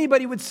if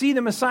anybody would see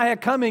the Messiah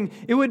coming,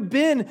 it would have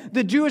been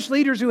the Jewish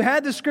leaders who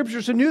had the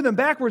scriptures, who knew them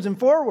backwards and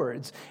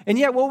forwards. And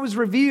yet what was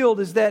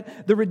revealed is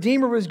that the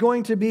Redeemer was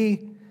going to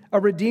be a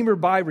Redeemer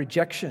by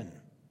rejection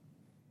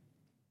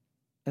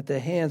at the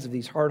hands of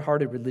these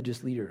hard-hearted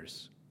religious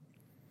leaders.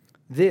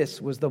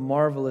 This was the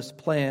marvelous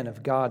plan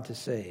of God to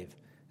save.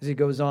 As he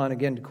goes on,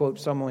 again to quote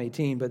Psalm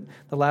 118, but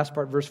the last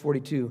part, verse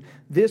 42,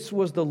 this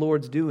was the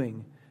Lord's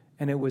doing,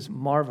 and it was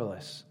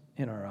marvelous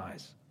in our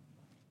eyes.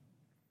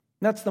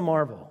 That's the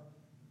marvel.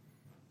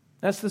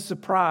 That's the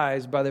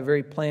surprise by the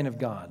very plan of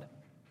God.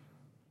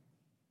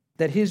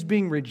 That his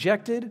being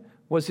rejected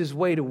was his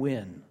way to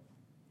win.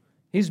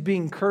 His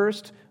being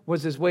cursed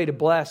was his way to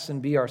bless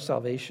and be our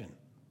salvation.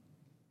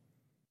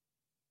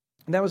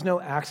 And that was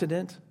no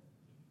accident.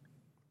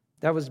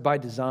 That was by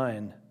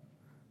design.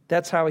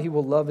 That's how he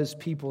will love his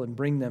people and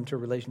bring them to a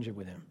relationship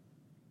with him.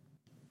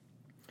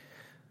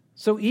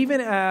 So even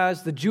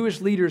as the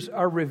Jewish leaders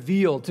are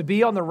revealed to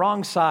be on the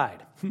wrong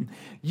side,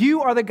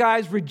 you are the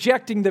guys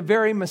rejecting the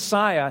very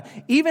Messiah.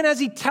 Even as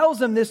he tells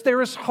them this,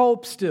 there is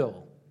hope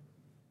still.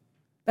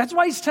 That's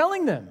why he's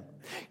telling them.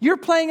 You're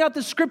playing out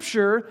the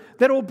scripture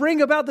that will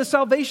bring about the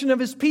salvation of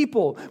his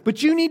people.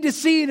 But you need to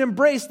see and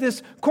embrace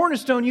this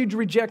cornerstone you'd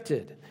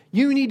rejected.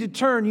 You need to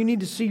turn. You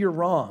need to see you're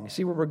wrong.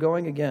 See where we're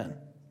going again.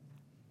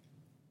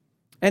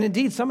 And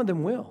indeed, some of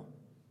them will,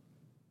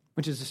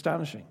 which is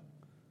astonishing.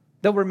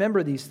 They'll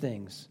remember these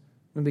things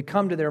when they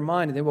come to their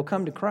mind, and they will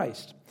come to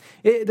Christ.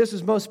 This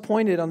is most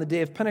pointed on the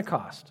day of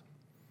Pentecost.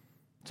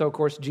 So, of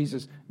course,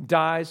 Jesus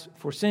dies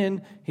for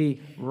sin.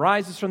 He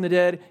rises from the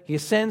dead. He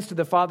ascends to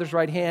the Father's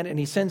right hand, and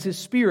he sends his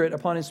Spirit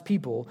upon his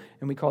people,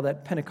 and we call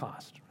that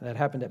Pentecost. That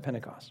happened at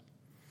Pentecost.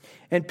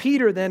 And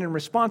Peter then, in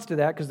response to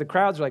that, because the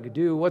crowds are like,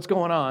 dude, what's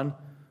going on?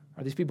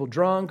 Are these people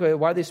drunk?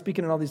 Why are they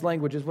speaking in all these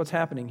languages? What's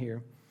happening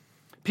here?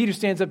 Peter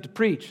stands up to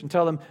preach and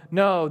tell them,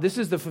 no, this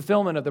is the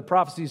fulfillment of the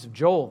prophecies of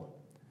Joel,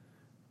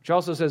 which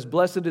also says,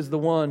 blessed is the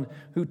one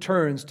who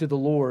turns to the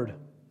Lord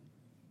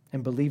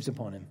and believes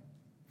upon him.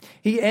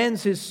 He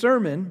ends his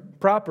sermon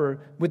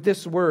proper with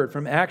this word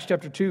from Acts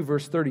chapter 2,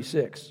 verse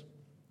 36.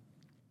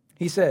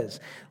 He says,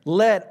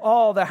 let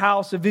all the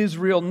house of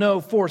Israel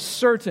know for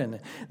certain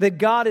that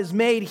God has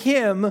made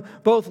him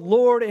both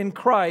Lord and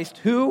Christ,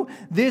 who?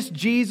 This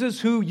Jesus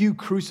who you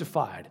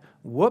crucified.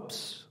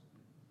 Whoops.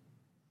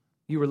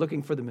 You were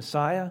looking for the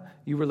Messiah.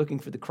 You were looking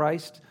for the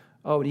Christ.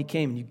 Oh, and he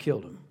came and you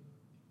killed him.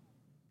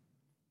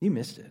 You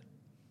missed it.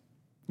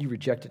 You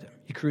rejected him.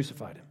 You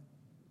crucified him.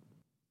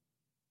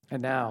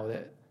 And now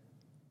that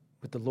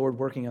with the Lord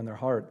working on their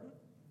heart,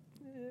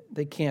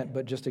 they can't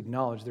but just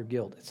acknowledge their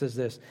guilt. It says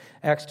this,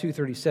 Acts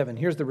 2:37.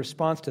 Here's the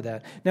response to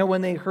that. Now,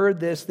 when they heard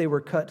this, they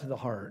were cut to the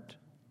heart.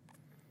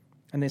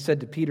 And they said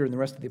to Peter and the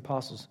rest of the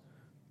apostles,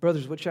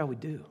 brothers, what shall we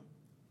do?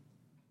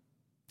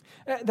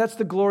 That's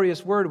the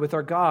glorious word with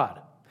our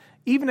God.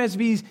 Even as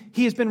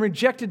he has been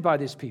rejected by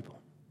these people,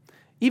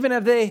 even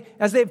as they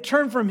have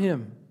turned from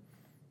him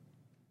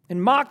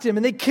and mocked him,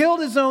 and they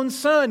killed his own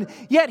son,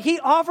 yet he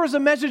offers a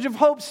message of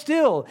hope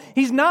still.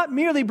 He's not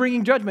merely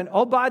bringing judgment.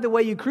 Oh, by the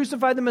way, you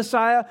crucified the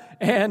Messiah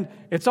and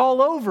it's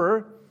all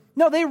over.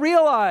 No, they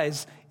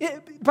realize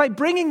by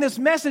bringing this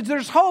message,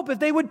 there's hope if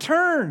they would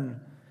turn.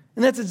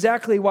 And that's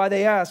exactly why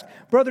they ask,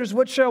 brothers,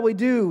 what shall we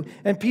do?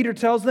 And Peter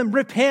tells them,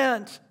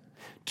 repent,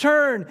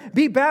 turn,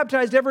 be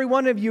baptized, every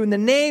one of you, in the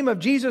name of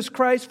Jesus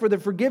Christ for the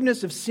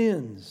forgiveness of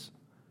sins.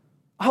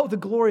 Oh, the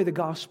glory of the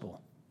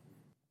gospel.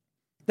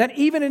 That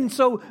even in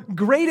so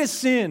great a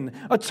sin,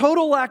 a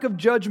total lack of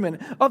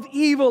judgment, of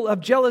evil, of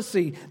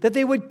jealousy, that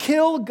they would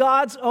kill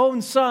God's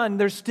own son,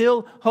 there's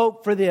still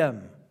hope for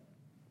them.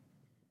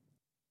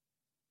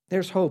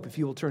 There's hope if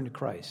you will turn to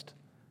Christ,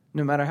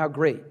 no matter how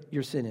great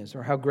your sin is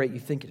or how great you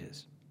think it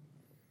is.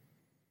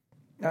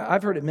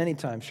 I've heard it many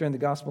times, sharing the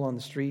gospel on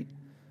the street.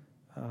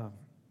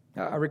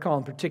 I recall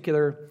in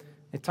particular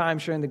a time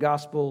sharing the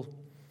gospel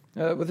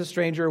with a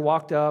stranger who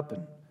walked up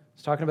and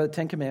was talking about the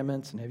 10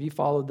 Commandments and have you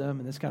followed them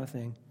and this kind of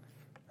thing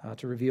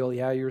to reveal,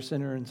 you're a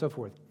sinner and so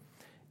forth.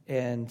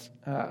 And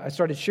I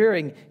started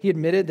sharing. He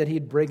admitted that he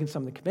had broken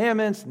some of the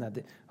commandments and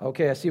that,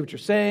 okay, I see what you're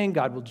saying.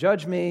 God will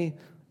judge me.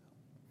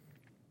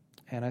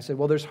 And I said,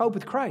 well, there's hope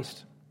with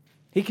Christ.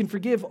 He can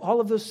forgive all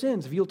of those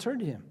sins if you'll turn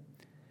to him.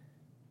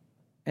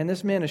 And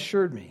this man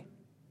assured me,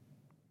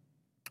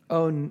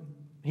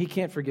 he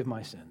can't forgive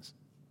my sins.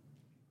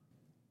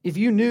 If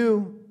you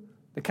knew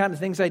the kind of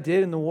things I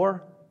did in the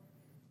war,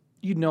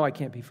 you'd know I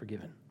can't be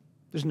forgiven.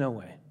 There's no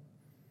way.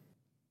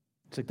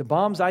 It's like the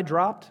bombs I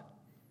dropped,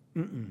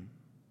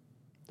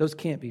 those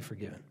can't be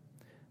forgiven.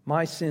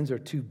 My sins are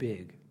too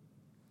big.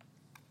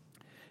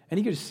 And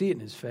you could just see it in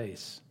his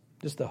face,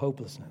 just the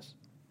hopelessness.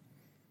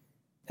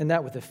 And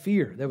that with the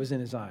fear that was in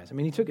his eyes. I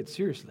mean, he took it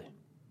seriously.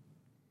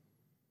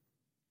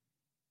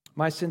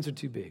 My sins are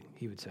too big,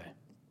 he would say.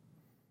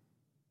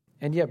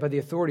 And yet, by the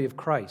authority of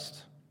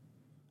Christ,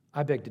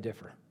 I beg to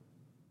differ.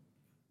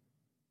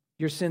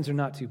 Your sins are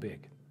not too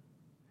big.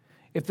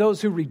 If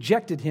those who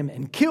rejected him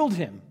and killed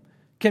him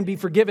can be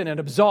forgiven and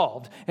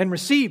absolved and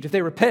received if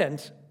they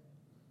repent,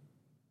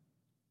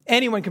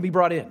 anyone can be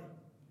brought in.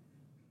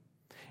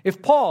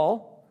 If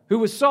Paul, who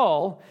was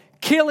Saul,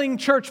 killing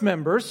church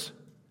members,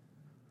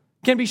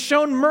 can be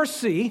shown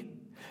mercy,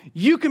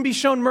 you can be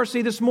shown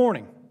mercy this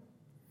morning.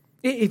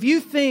 If you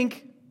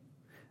think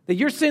that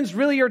your sins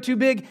really are too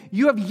big,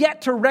 you have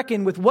yet to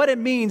reckon with what it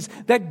means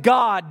that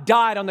God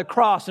died on the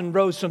cross and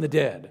rose from the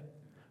dead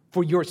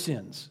for your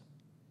sins.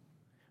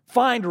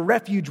 Find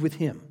refuge with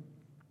him.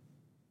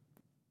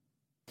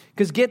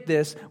 Because get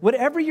this,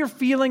 whatever you're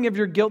feeling of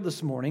your guilt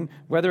this morning,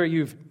 whether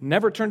you've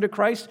never turned to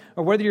Christ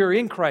or whether you're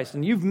in Christ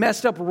and you've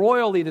messed up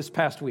royally this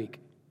past week,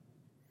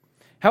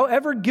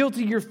 however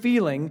guilty you're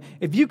feeling,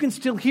 if you can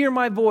still hear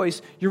my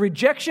voice, your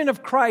rejection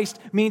of Christ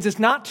means it's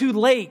not too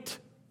late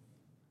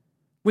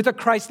with a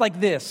Christ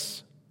like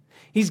this.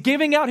 He's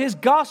giving out his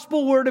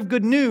gospel word of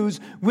good news.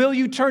 Will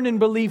you turn and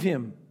believe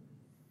him?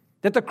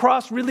 That the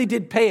cross really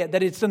did pay it,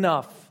 that it's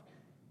enough.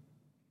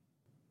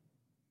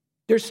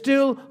 There's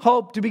still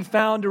hope to be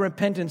found in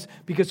repentance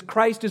because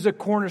Christ is a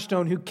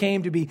cornerstone who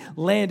came to be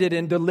landed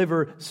and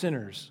deliver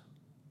sinners.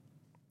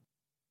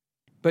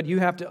 But you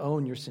have to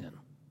own your sin.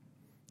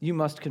 You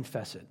must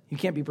confess it. You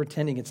can't be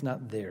pretending it's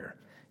not there.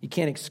 You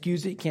can't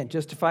excuse it. You can't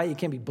justify it. You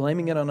can't be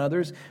blaming it on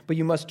others. But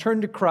you must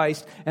turn to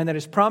Christ and that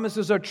his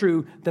promises are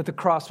true, that the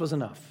cross was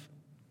enough.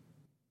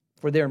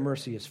 For there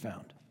mercy is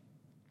found.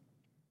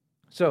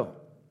 So,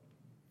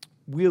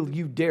 will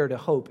you dare to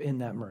hope in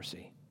that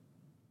mercy?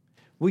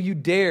 Will you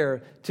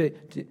dare to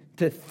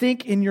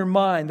think in your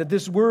mind that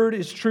this word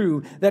is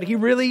true, that he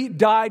really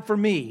died for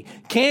me?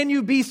 Can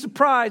you be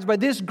surprised by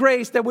this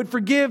grace that would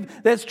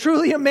forgive, that's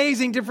truly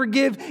amazing to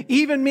forgive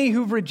even me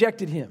who've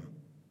rejected him?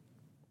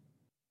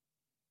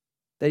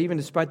 That even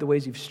despite the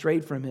ways you've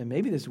strayed from him,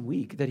 maybe this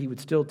week, that he would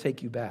still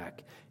take you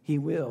back. He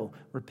will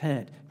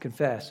repent,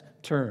 confess,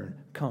 turn,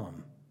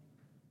 come.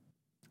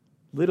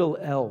 Little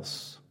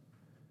else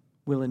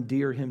will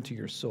endear him to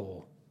your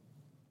soul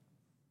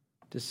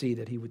to see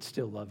that he would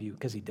still love you,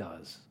 because he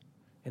does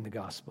in the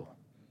gospel.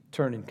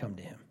 Turn and come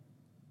to him.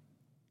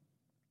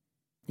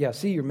 Yeah,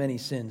 see your many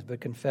sins,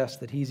 but confess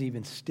that he's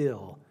even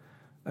still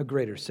a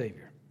greater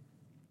Savior.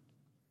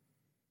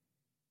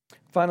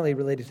 Finally,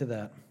 related to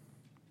that,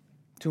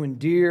 to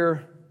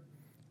endear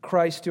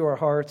Christ to our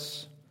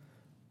hearts,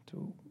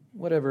 to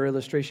whatever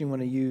illustration you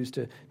want to use,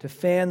 to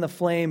fan the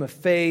flame of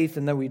faith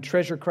and that we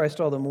treasure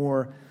Christ all the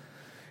more,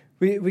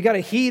 we got to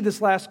heed this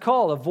last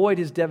call, avoid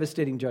his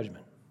devastating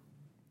judgment.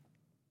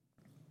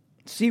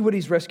 See what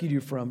he's rescued you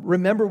from.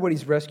 Remember what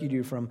he's rescued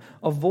you from.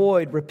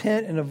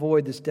 Repent and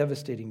avoid this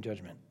devastating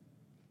judgment.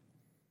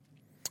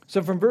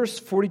 So from verse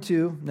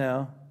 42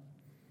 now,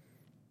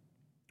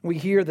 We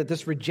hear that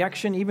this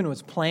rejection even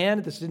was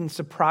planned. This didn't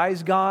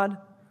surprise God.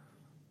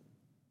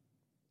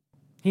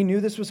 He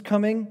knew this was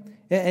coming,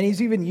 and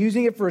he's even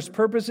using it for his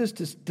purposes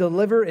to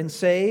deliver and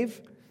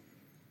save.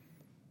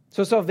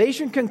 So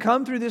salvation can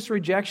come through this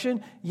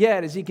rejection,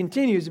 yet as he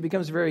continues, it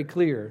becomes very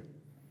clear.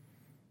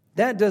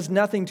 That does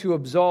nothing to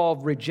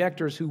absolve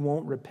rejectors who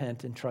won't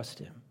repent and trust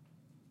him.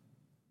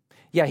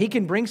 Yeah, he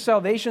can bring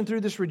salvation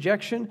through this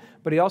rejection,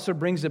 but he also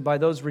brings it by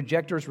those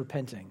rejectors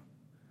repenting.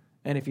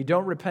 And if you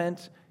don't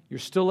repent, you're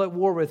still at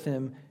war with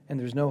him, and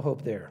there's no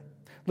hope there.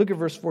 Look at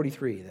verse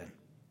 43 then.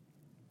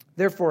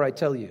 Therefore I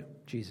tell you,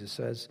 Jesus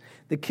says,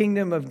 the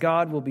kingdom of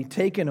God will be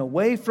taken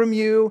away from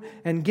you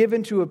and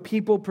given to a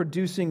people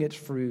producing its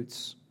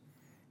fruits.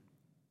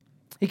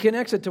 He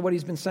connects it to what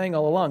he's been saying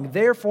all along.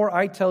 Therefore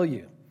I tell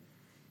you.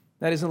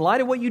 That is, in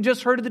light of what you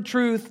just heard of the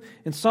truth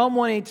in Psalm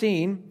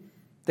 118,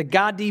 that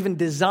God even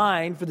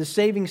designed for the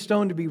saving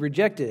stone to be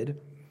rejected.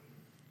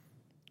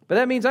 But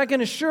that means I can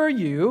assure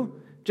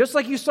you, just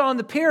like you saw in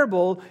the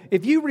parable,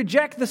 if you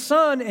reject the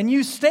Son and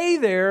you stay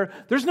there,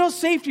 there's no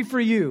safety for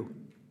you.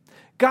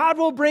 God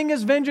will bring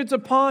his vengeance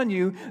upon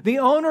you. The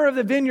owner of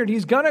the vineyard,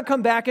 he's going to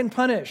come back and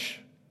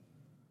punish.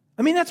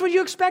 I mean, that's what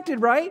you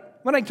expected, right?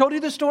 When I told you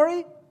the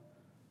story?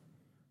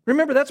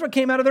 Remember, that's what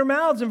came out of their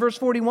mouths in verse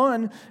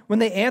 41 when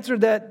they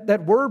answered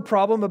that word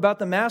problem about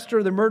the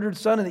master, the murdered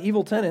son, and the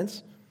evil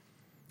tenants.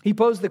 He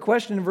posed the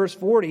question in verse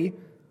 40,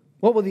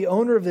 what will the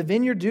owner of the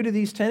vineyard do to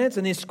these tenants?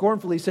 And they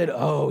scornfully said,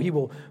 oh, he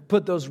will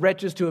put those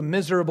wretches to a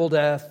miserable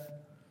death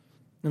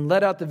and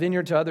let out the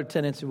vineyard to other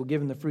tenants who will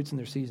give him the fruits in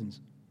their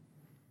seasons.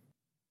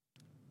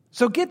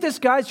 So get this,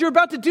 guys. You're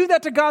about to do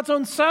that to God's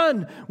own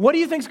Son. What do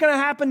you think is going to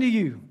happen to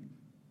you?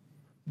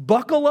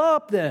 Buckle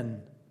up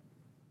then.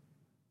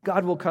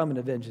 God will come and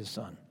avenge his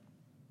Son.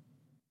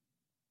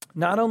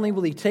 Not only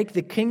will he take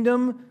the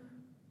kingdom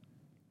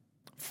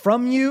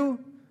from you,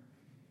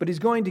 but he's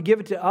going to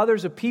give it to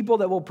others, a people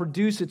that will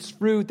produce its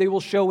fruit. They will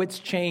show its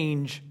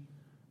change.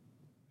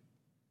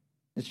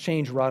 Its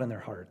change wrought in their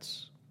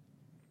hearts.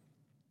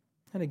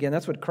 And again,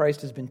 that's what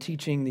Christ has been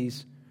teaching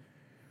these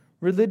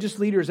religious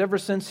leaders ever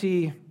since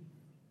he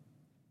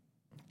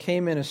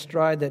came in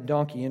astride that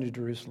donkey into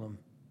Jerusalem.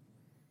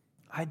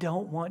 I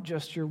don't want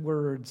just your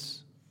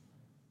words.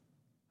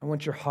 I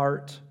want your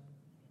heart.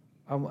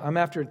 I'm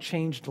after a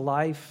changed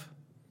life,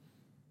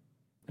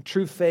 a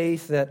true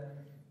faith that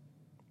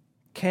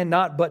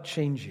cannot but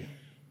change you.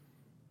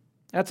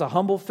 That's a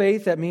humble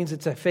faith. That means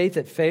it's a faith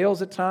that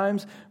fails at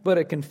times, but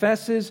it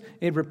confesses,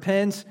 it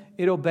repents,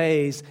 it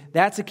obeys.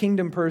 That's a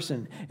kingdom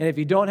person. And if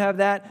you don't have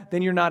that,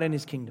 then you're not in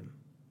his kingdom.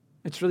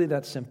 It's really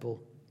that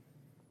simple.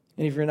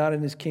 And if you're not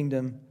in his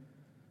kingdom,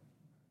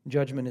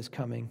 judgment is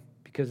coming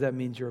because that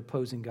means you're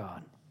opposing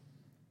God.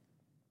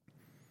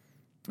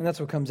 And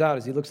that's what comes out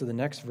as he looks at the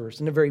next verse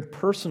in a very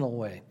personal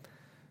way.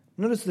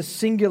 Notice the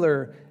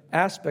singular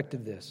aspect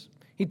of this.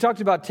 He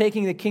talked about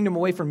taking the kingdom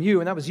away from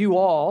you, and that was you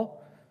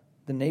all,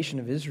 the nation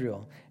of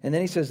Israel. And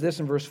then he says this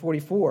in verse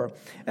 44,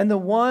 and the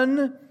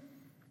one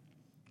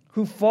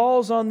who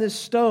falls on this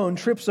stone,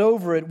 trips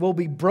over it, will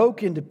be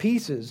broken to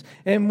pieces.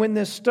 And when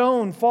this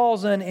stone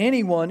falls on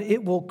anyone,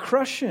 it will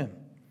crush him.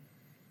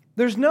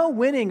 There's no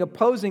winning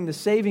opposing the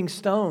saving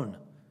stone,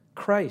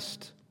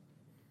 Christ.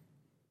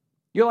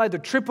 You'll either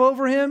trip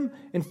over him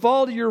and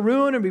fall to your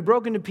ruin and be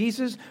broken to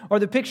pieces, or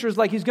the picture is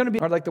like he's going to be,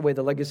 I like the way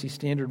the Legacy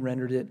Standard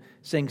rendered it,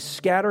 saying,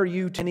 scatter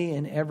you to any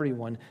and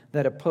everyone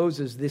that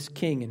opposes this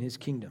king and his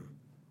kingdom.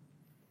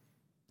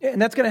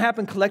 And that's going to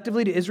happen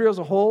collectively to Israel as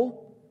a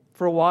whole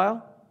for a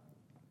while.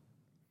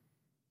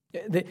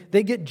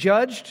 They get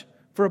judged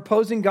for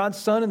opposing God's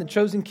Son and the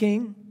chosen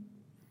king.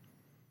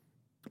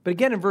 But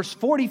again, in verse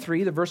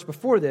 43, the verse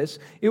before this,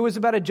 it was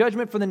about a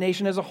judgment for the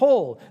nation as a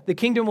whole. The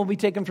kingdom will be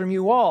taken from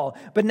you all.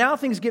 But now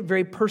things get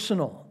very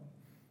personal.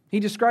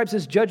 He describes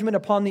his judgment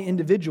upon the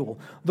individual,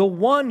 the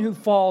one who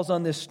falls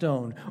on this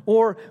stone,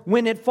 or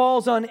when it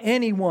falls on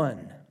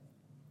anyone.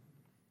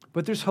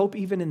 But there's hope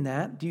even in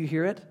that. Do you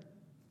hear it?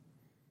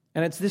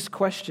 And it's this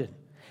question.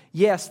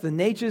 Yes, the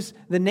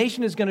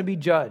nation is going to be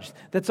judged.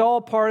 That's all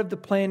part of the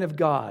plan of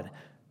God.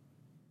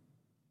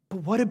 But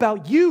what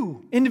about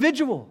you,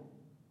 individual?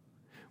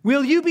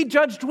 Will you be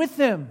judged with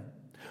them?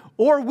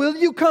 Or will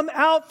you come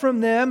out from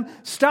them,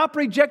 stop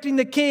rejecting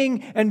the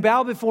king, and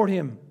bow before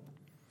him?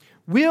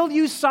 Will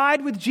you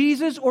side with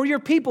Jesus or your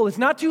people? It's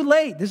not too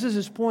late. This is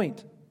his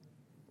point.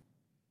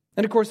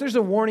 And of course, there's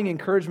a warning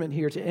encouragement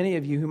here to any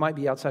of you who might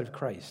be outside of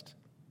Christ.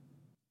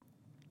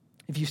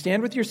 If you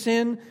stand with your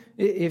sin,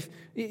 if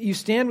you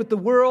stand with the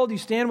world, you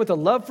stand with a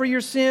love for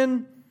your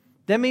sin,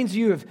 that means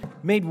you have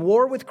made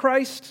war with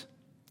Christ,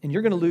 and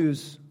you're going to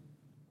lose.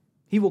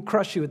 He will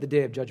crush you at the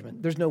day of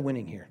judgment. There's no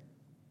winning here.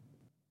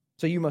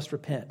 So you must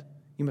repent.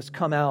 You must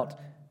come out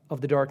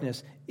of the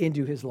darkness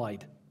into his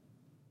light.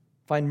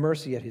 Find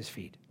mercy at his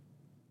feet.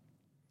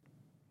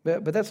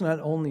 But that's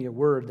not only a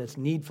word that's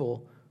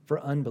needful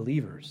for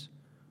unbelievers,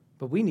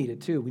 but we need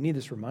it too. We need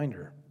this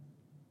reminder.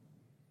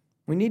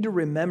 We need to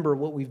remember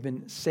what we've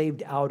been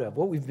saved out of,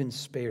 what we've been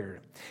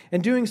spared.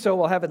 And doing so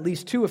will have at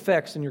least two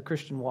effects in your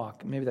Christian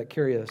walk. Maybe that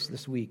carry us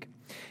this week.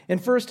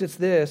 And first, it's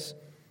this.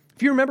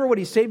 If you remember what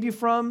he saved you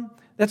from,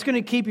 that's going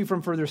to keep you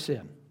from further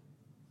sin.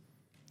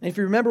 And if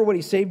you remember what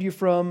he saved you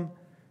from,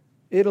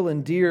 it'll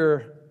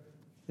endear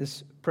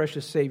this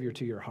precious Savior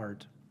to your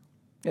heart.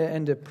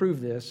 And to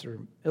prove this or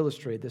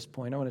illustrate this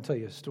point, I want to tell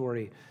you a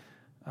story.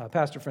 A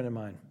pastor friend of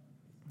mine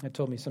had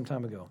told me some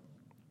time ago.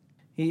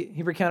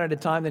 He recounted a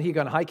time that he had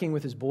gone hiking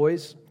with his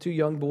boys, two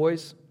young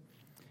boys,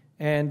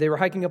 and they were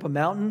hiking up a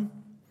mountain.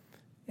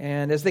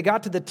 And as they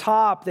got to the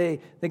top, they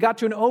got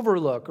to an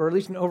overlook, or at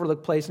least an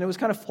overlook place, and it was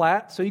kind of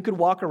flat, so you could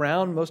walk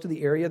around most of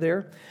the area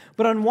there.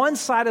 But on one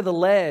side of the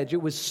ledge,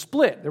 it was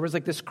split. There was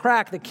like this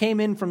crack that came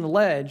in from the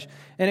ledge,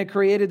 and it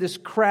created this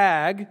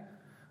crag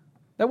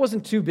that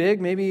wasn't too big,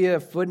 maybe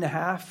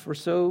 1.5 feet or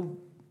so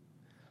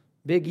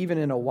big, even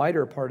in a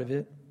wider part of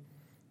it.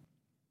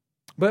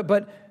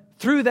 But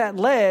through that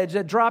ledge,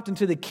 that dropped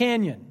into the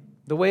canyon,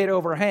 the way it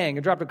overhang.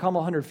 It dropped a couple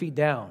 100 feet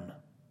down.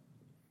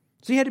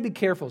 So you had to be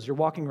careful as you're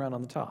walking around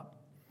on the top.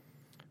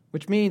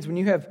 Which means when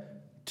you have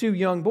two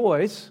young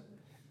boys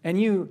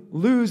and you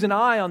lose an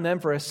eye on them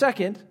for a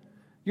second,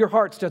 your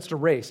heart starts to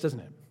race, doesn't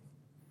it?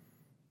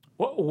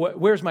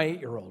 Where's my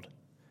 8-year-old?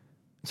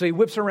 So he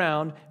whips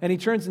around and he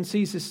turns and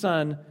sees his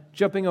son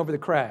jumping over the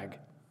crag.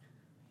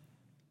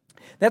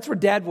 That's where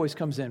dad voice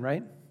comes in,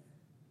 right?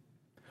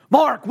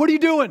 Mark, what are you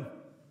doing?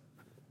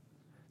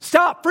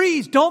 Stop,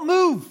 freeze, don't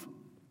move.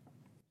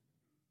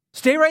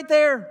 Stay right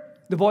there.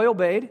 The boy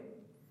obeyed,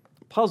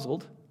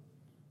 puzzled.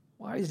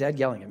 Why is dad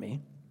yelling at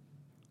me?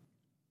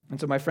 And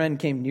so my friend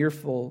came near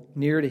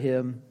to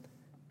him,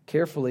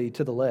 carefully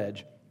to the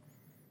ledge.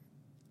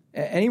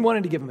 And he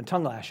wanted to give him a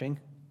tongue lashing.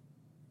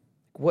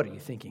 What are you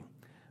thinking?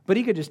 But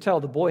he could just tell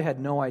the boy had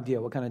no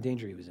idea what kind of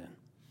danger he was in.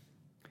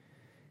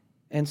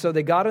 And so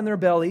they got on their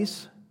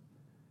bellies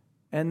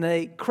and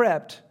they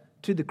crept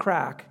to the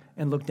crack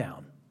and looked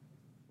down.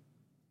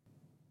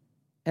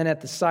 And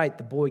at the sight,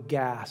 the boy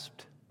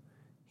gasped.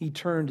 He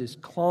turned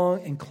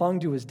and clung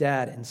to his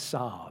dad and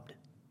sobbed.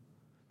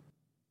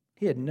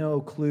 He had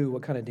no clue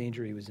what kind of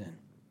danger he was in.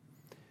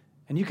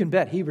 And you can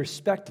bet he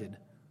respected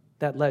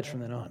that ledge from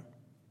then on.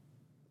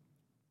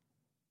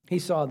 He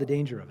saw the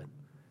danger of it.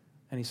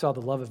 And he saw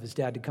the love of his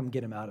dad to come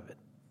get him out of it.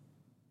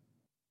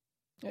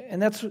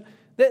 And that's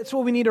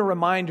what we need a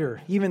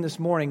reminder, even this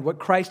morning, what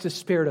Christ has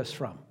spared us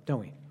from, don't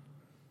we?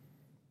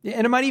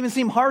 And it might even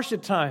seem harsh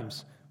at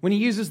times when he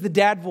uses the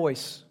dad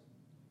voice.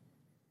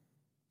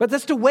 But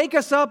that's to wake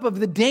us up of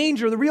the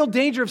danger, the real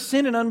danger of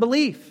sin and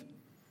unbelief.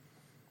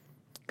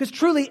 Because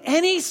truly,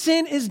 any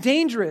sin is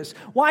dangerous.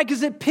 Why?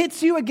 Because it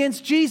pits you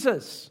against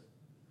Jesus.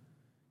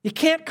 You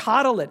can't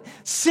coddle it.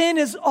 Sin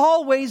is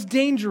always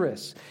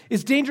dangerous.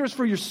 It's dangerous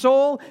for your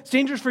soul. It's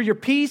dangerous for your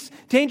peace.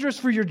 Dangerous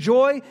for your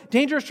joy.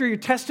 Dangerous for your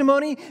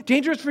testimony.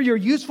 Dangerous for your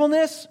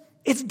usefulness.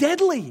 It's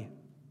deadly.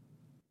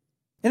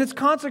 And its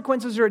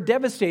consequences are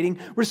devastating.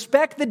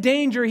 Respect the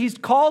danger he's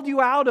called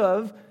you out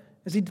of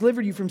as he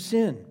delivered you from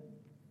sin.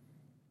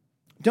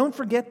 Don't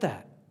forget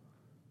that.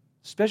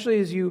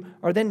 Especially as you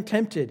are then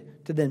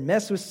tempted to then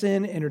mess with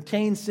sin,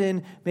 entertain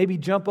sin, maybe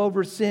jump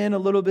over sin a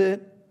little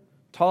bit,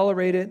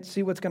 tolerate it,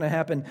 see what's going to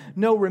happen.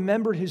 No,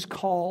 remember his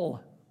call.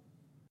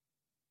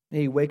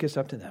 May he wake us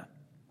up to that.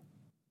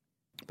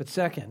 But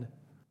second,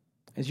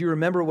 as you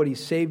remember what he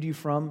saved you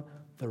from,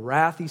 the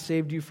wrath he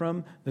saved you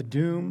from, the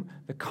doom,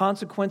 the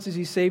consequences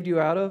he saved you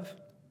out of,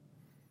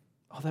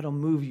 that'll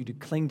move you to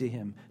cling to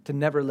him, to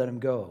never let him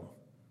go,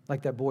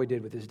 like that boy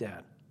did with his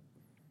dad.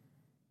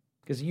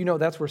 Because you know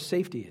that's where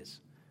safety is.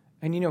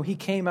 And you know he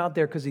came out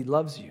there because he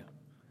loves you.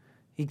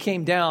 He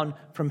came down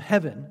from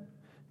heaven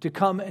to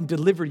come and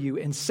deliver you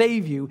and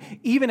save you,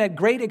 even at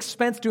great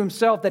expense to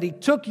himself, that he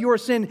took your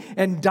sin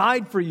and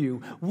died for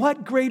you.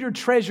 What greater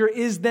treasure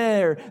is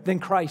there than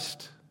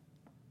Christ?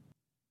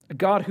 A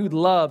God who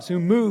loves, who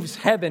moves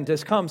heaven to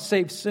come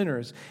save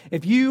sinners.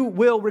 If you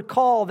will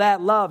recall that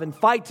love and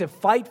fight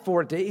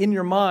for it in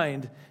your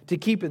mind to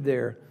keep it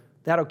there,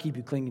 that'll keep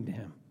you clinging to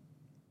him.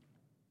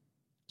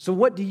 So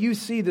what do you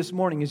see this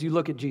morning as you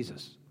look at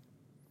Jesus?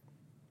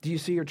 Do you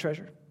see your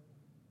treasure?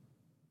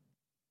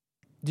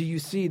 Do you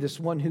see this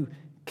one who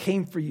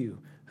came for you,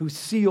 who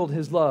sealed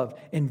his love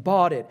and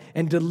bought it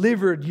and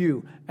delivered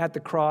you at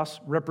the cross,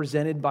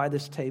 represented by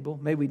this table?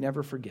 May we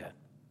never forget.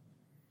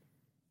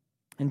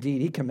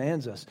 Indeed, he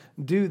commands us,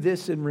 do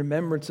this in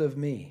remembrance of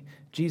me.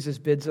 Jesus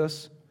bids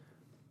us,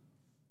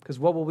 because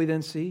what will we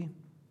then see?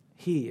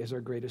 He is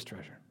our greatest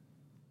treasure.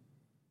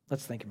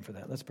 Let's thank him for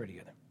that. Let's pray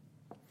together.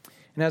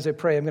 And as I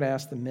pray, I'm going to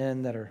ask the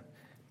men that are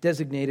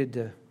designated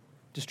to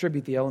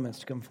distribute the elements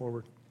to come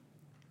forward.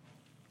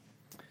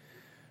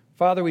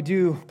 Father, we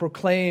do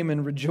proclaim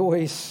and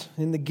rejoice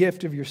in the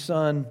gift of your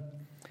Son,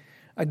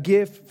 a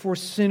gift for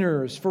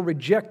sinners, for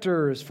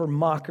rejectors, for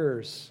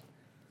mockers.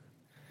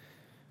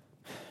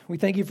 We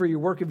thank you for your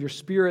work of your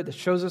Spirit that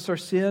shows us our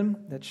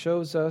sin, that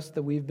shows us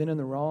that we've been in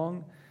the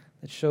wrong,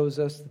 that shows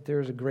us that there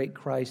is a great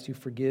Christ who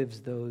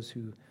forgives those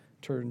who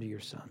turn to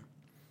your Son.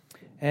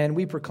 And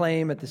we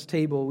proclaim at this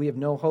table we have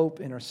no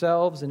hope in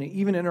ourselves, and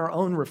even in our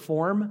own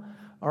reform.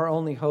 Our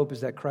only hope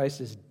is that Christ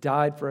has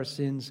died for our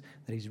sins,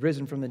 that he's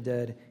risen from the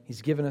dead,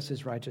 he's given us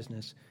his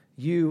righteousness.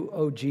 You,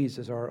 O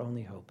Jesus, are our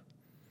only hope.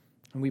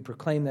 And we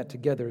proclaim that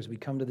together as we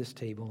come to this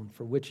table, and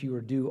for which you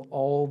are due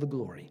all the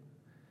glory.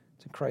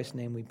 It's in Christ's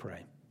name we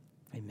pray.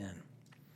 Amen.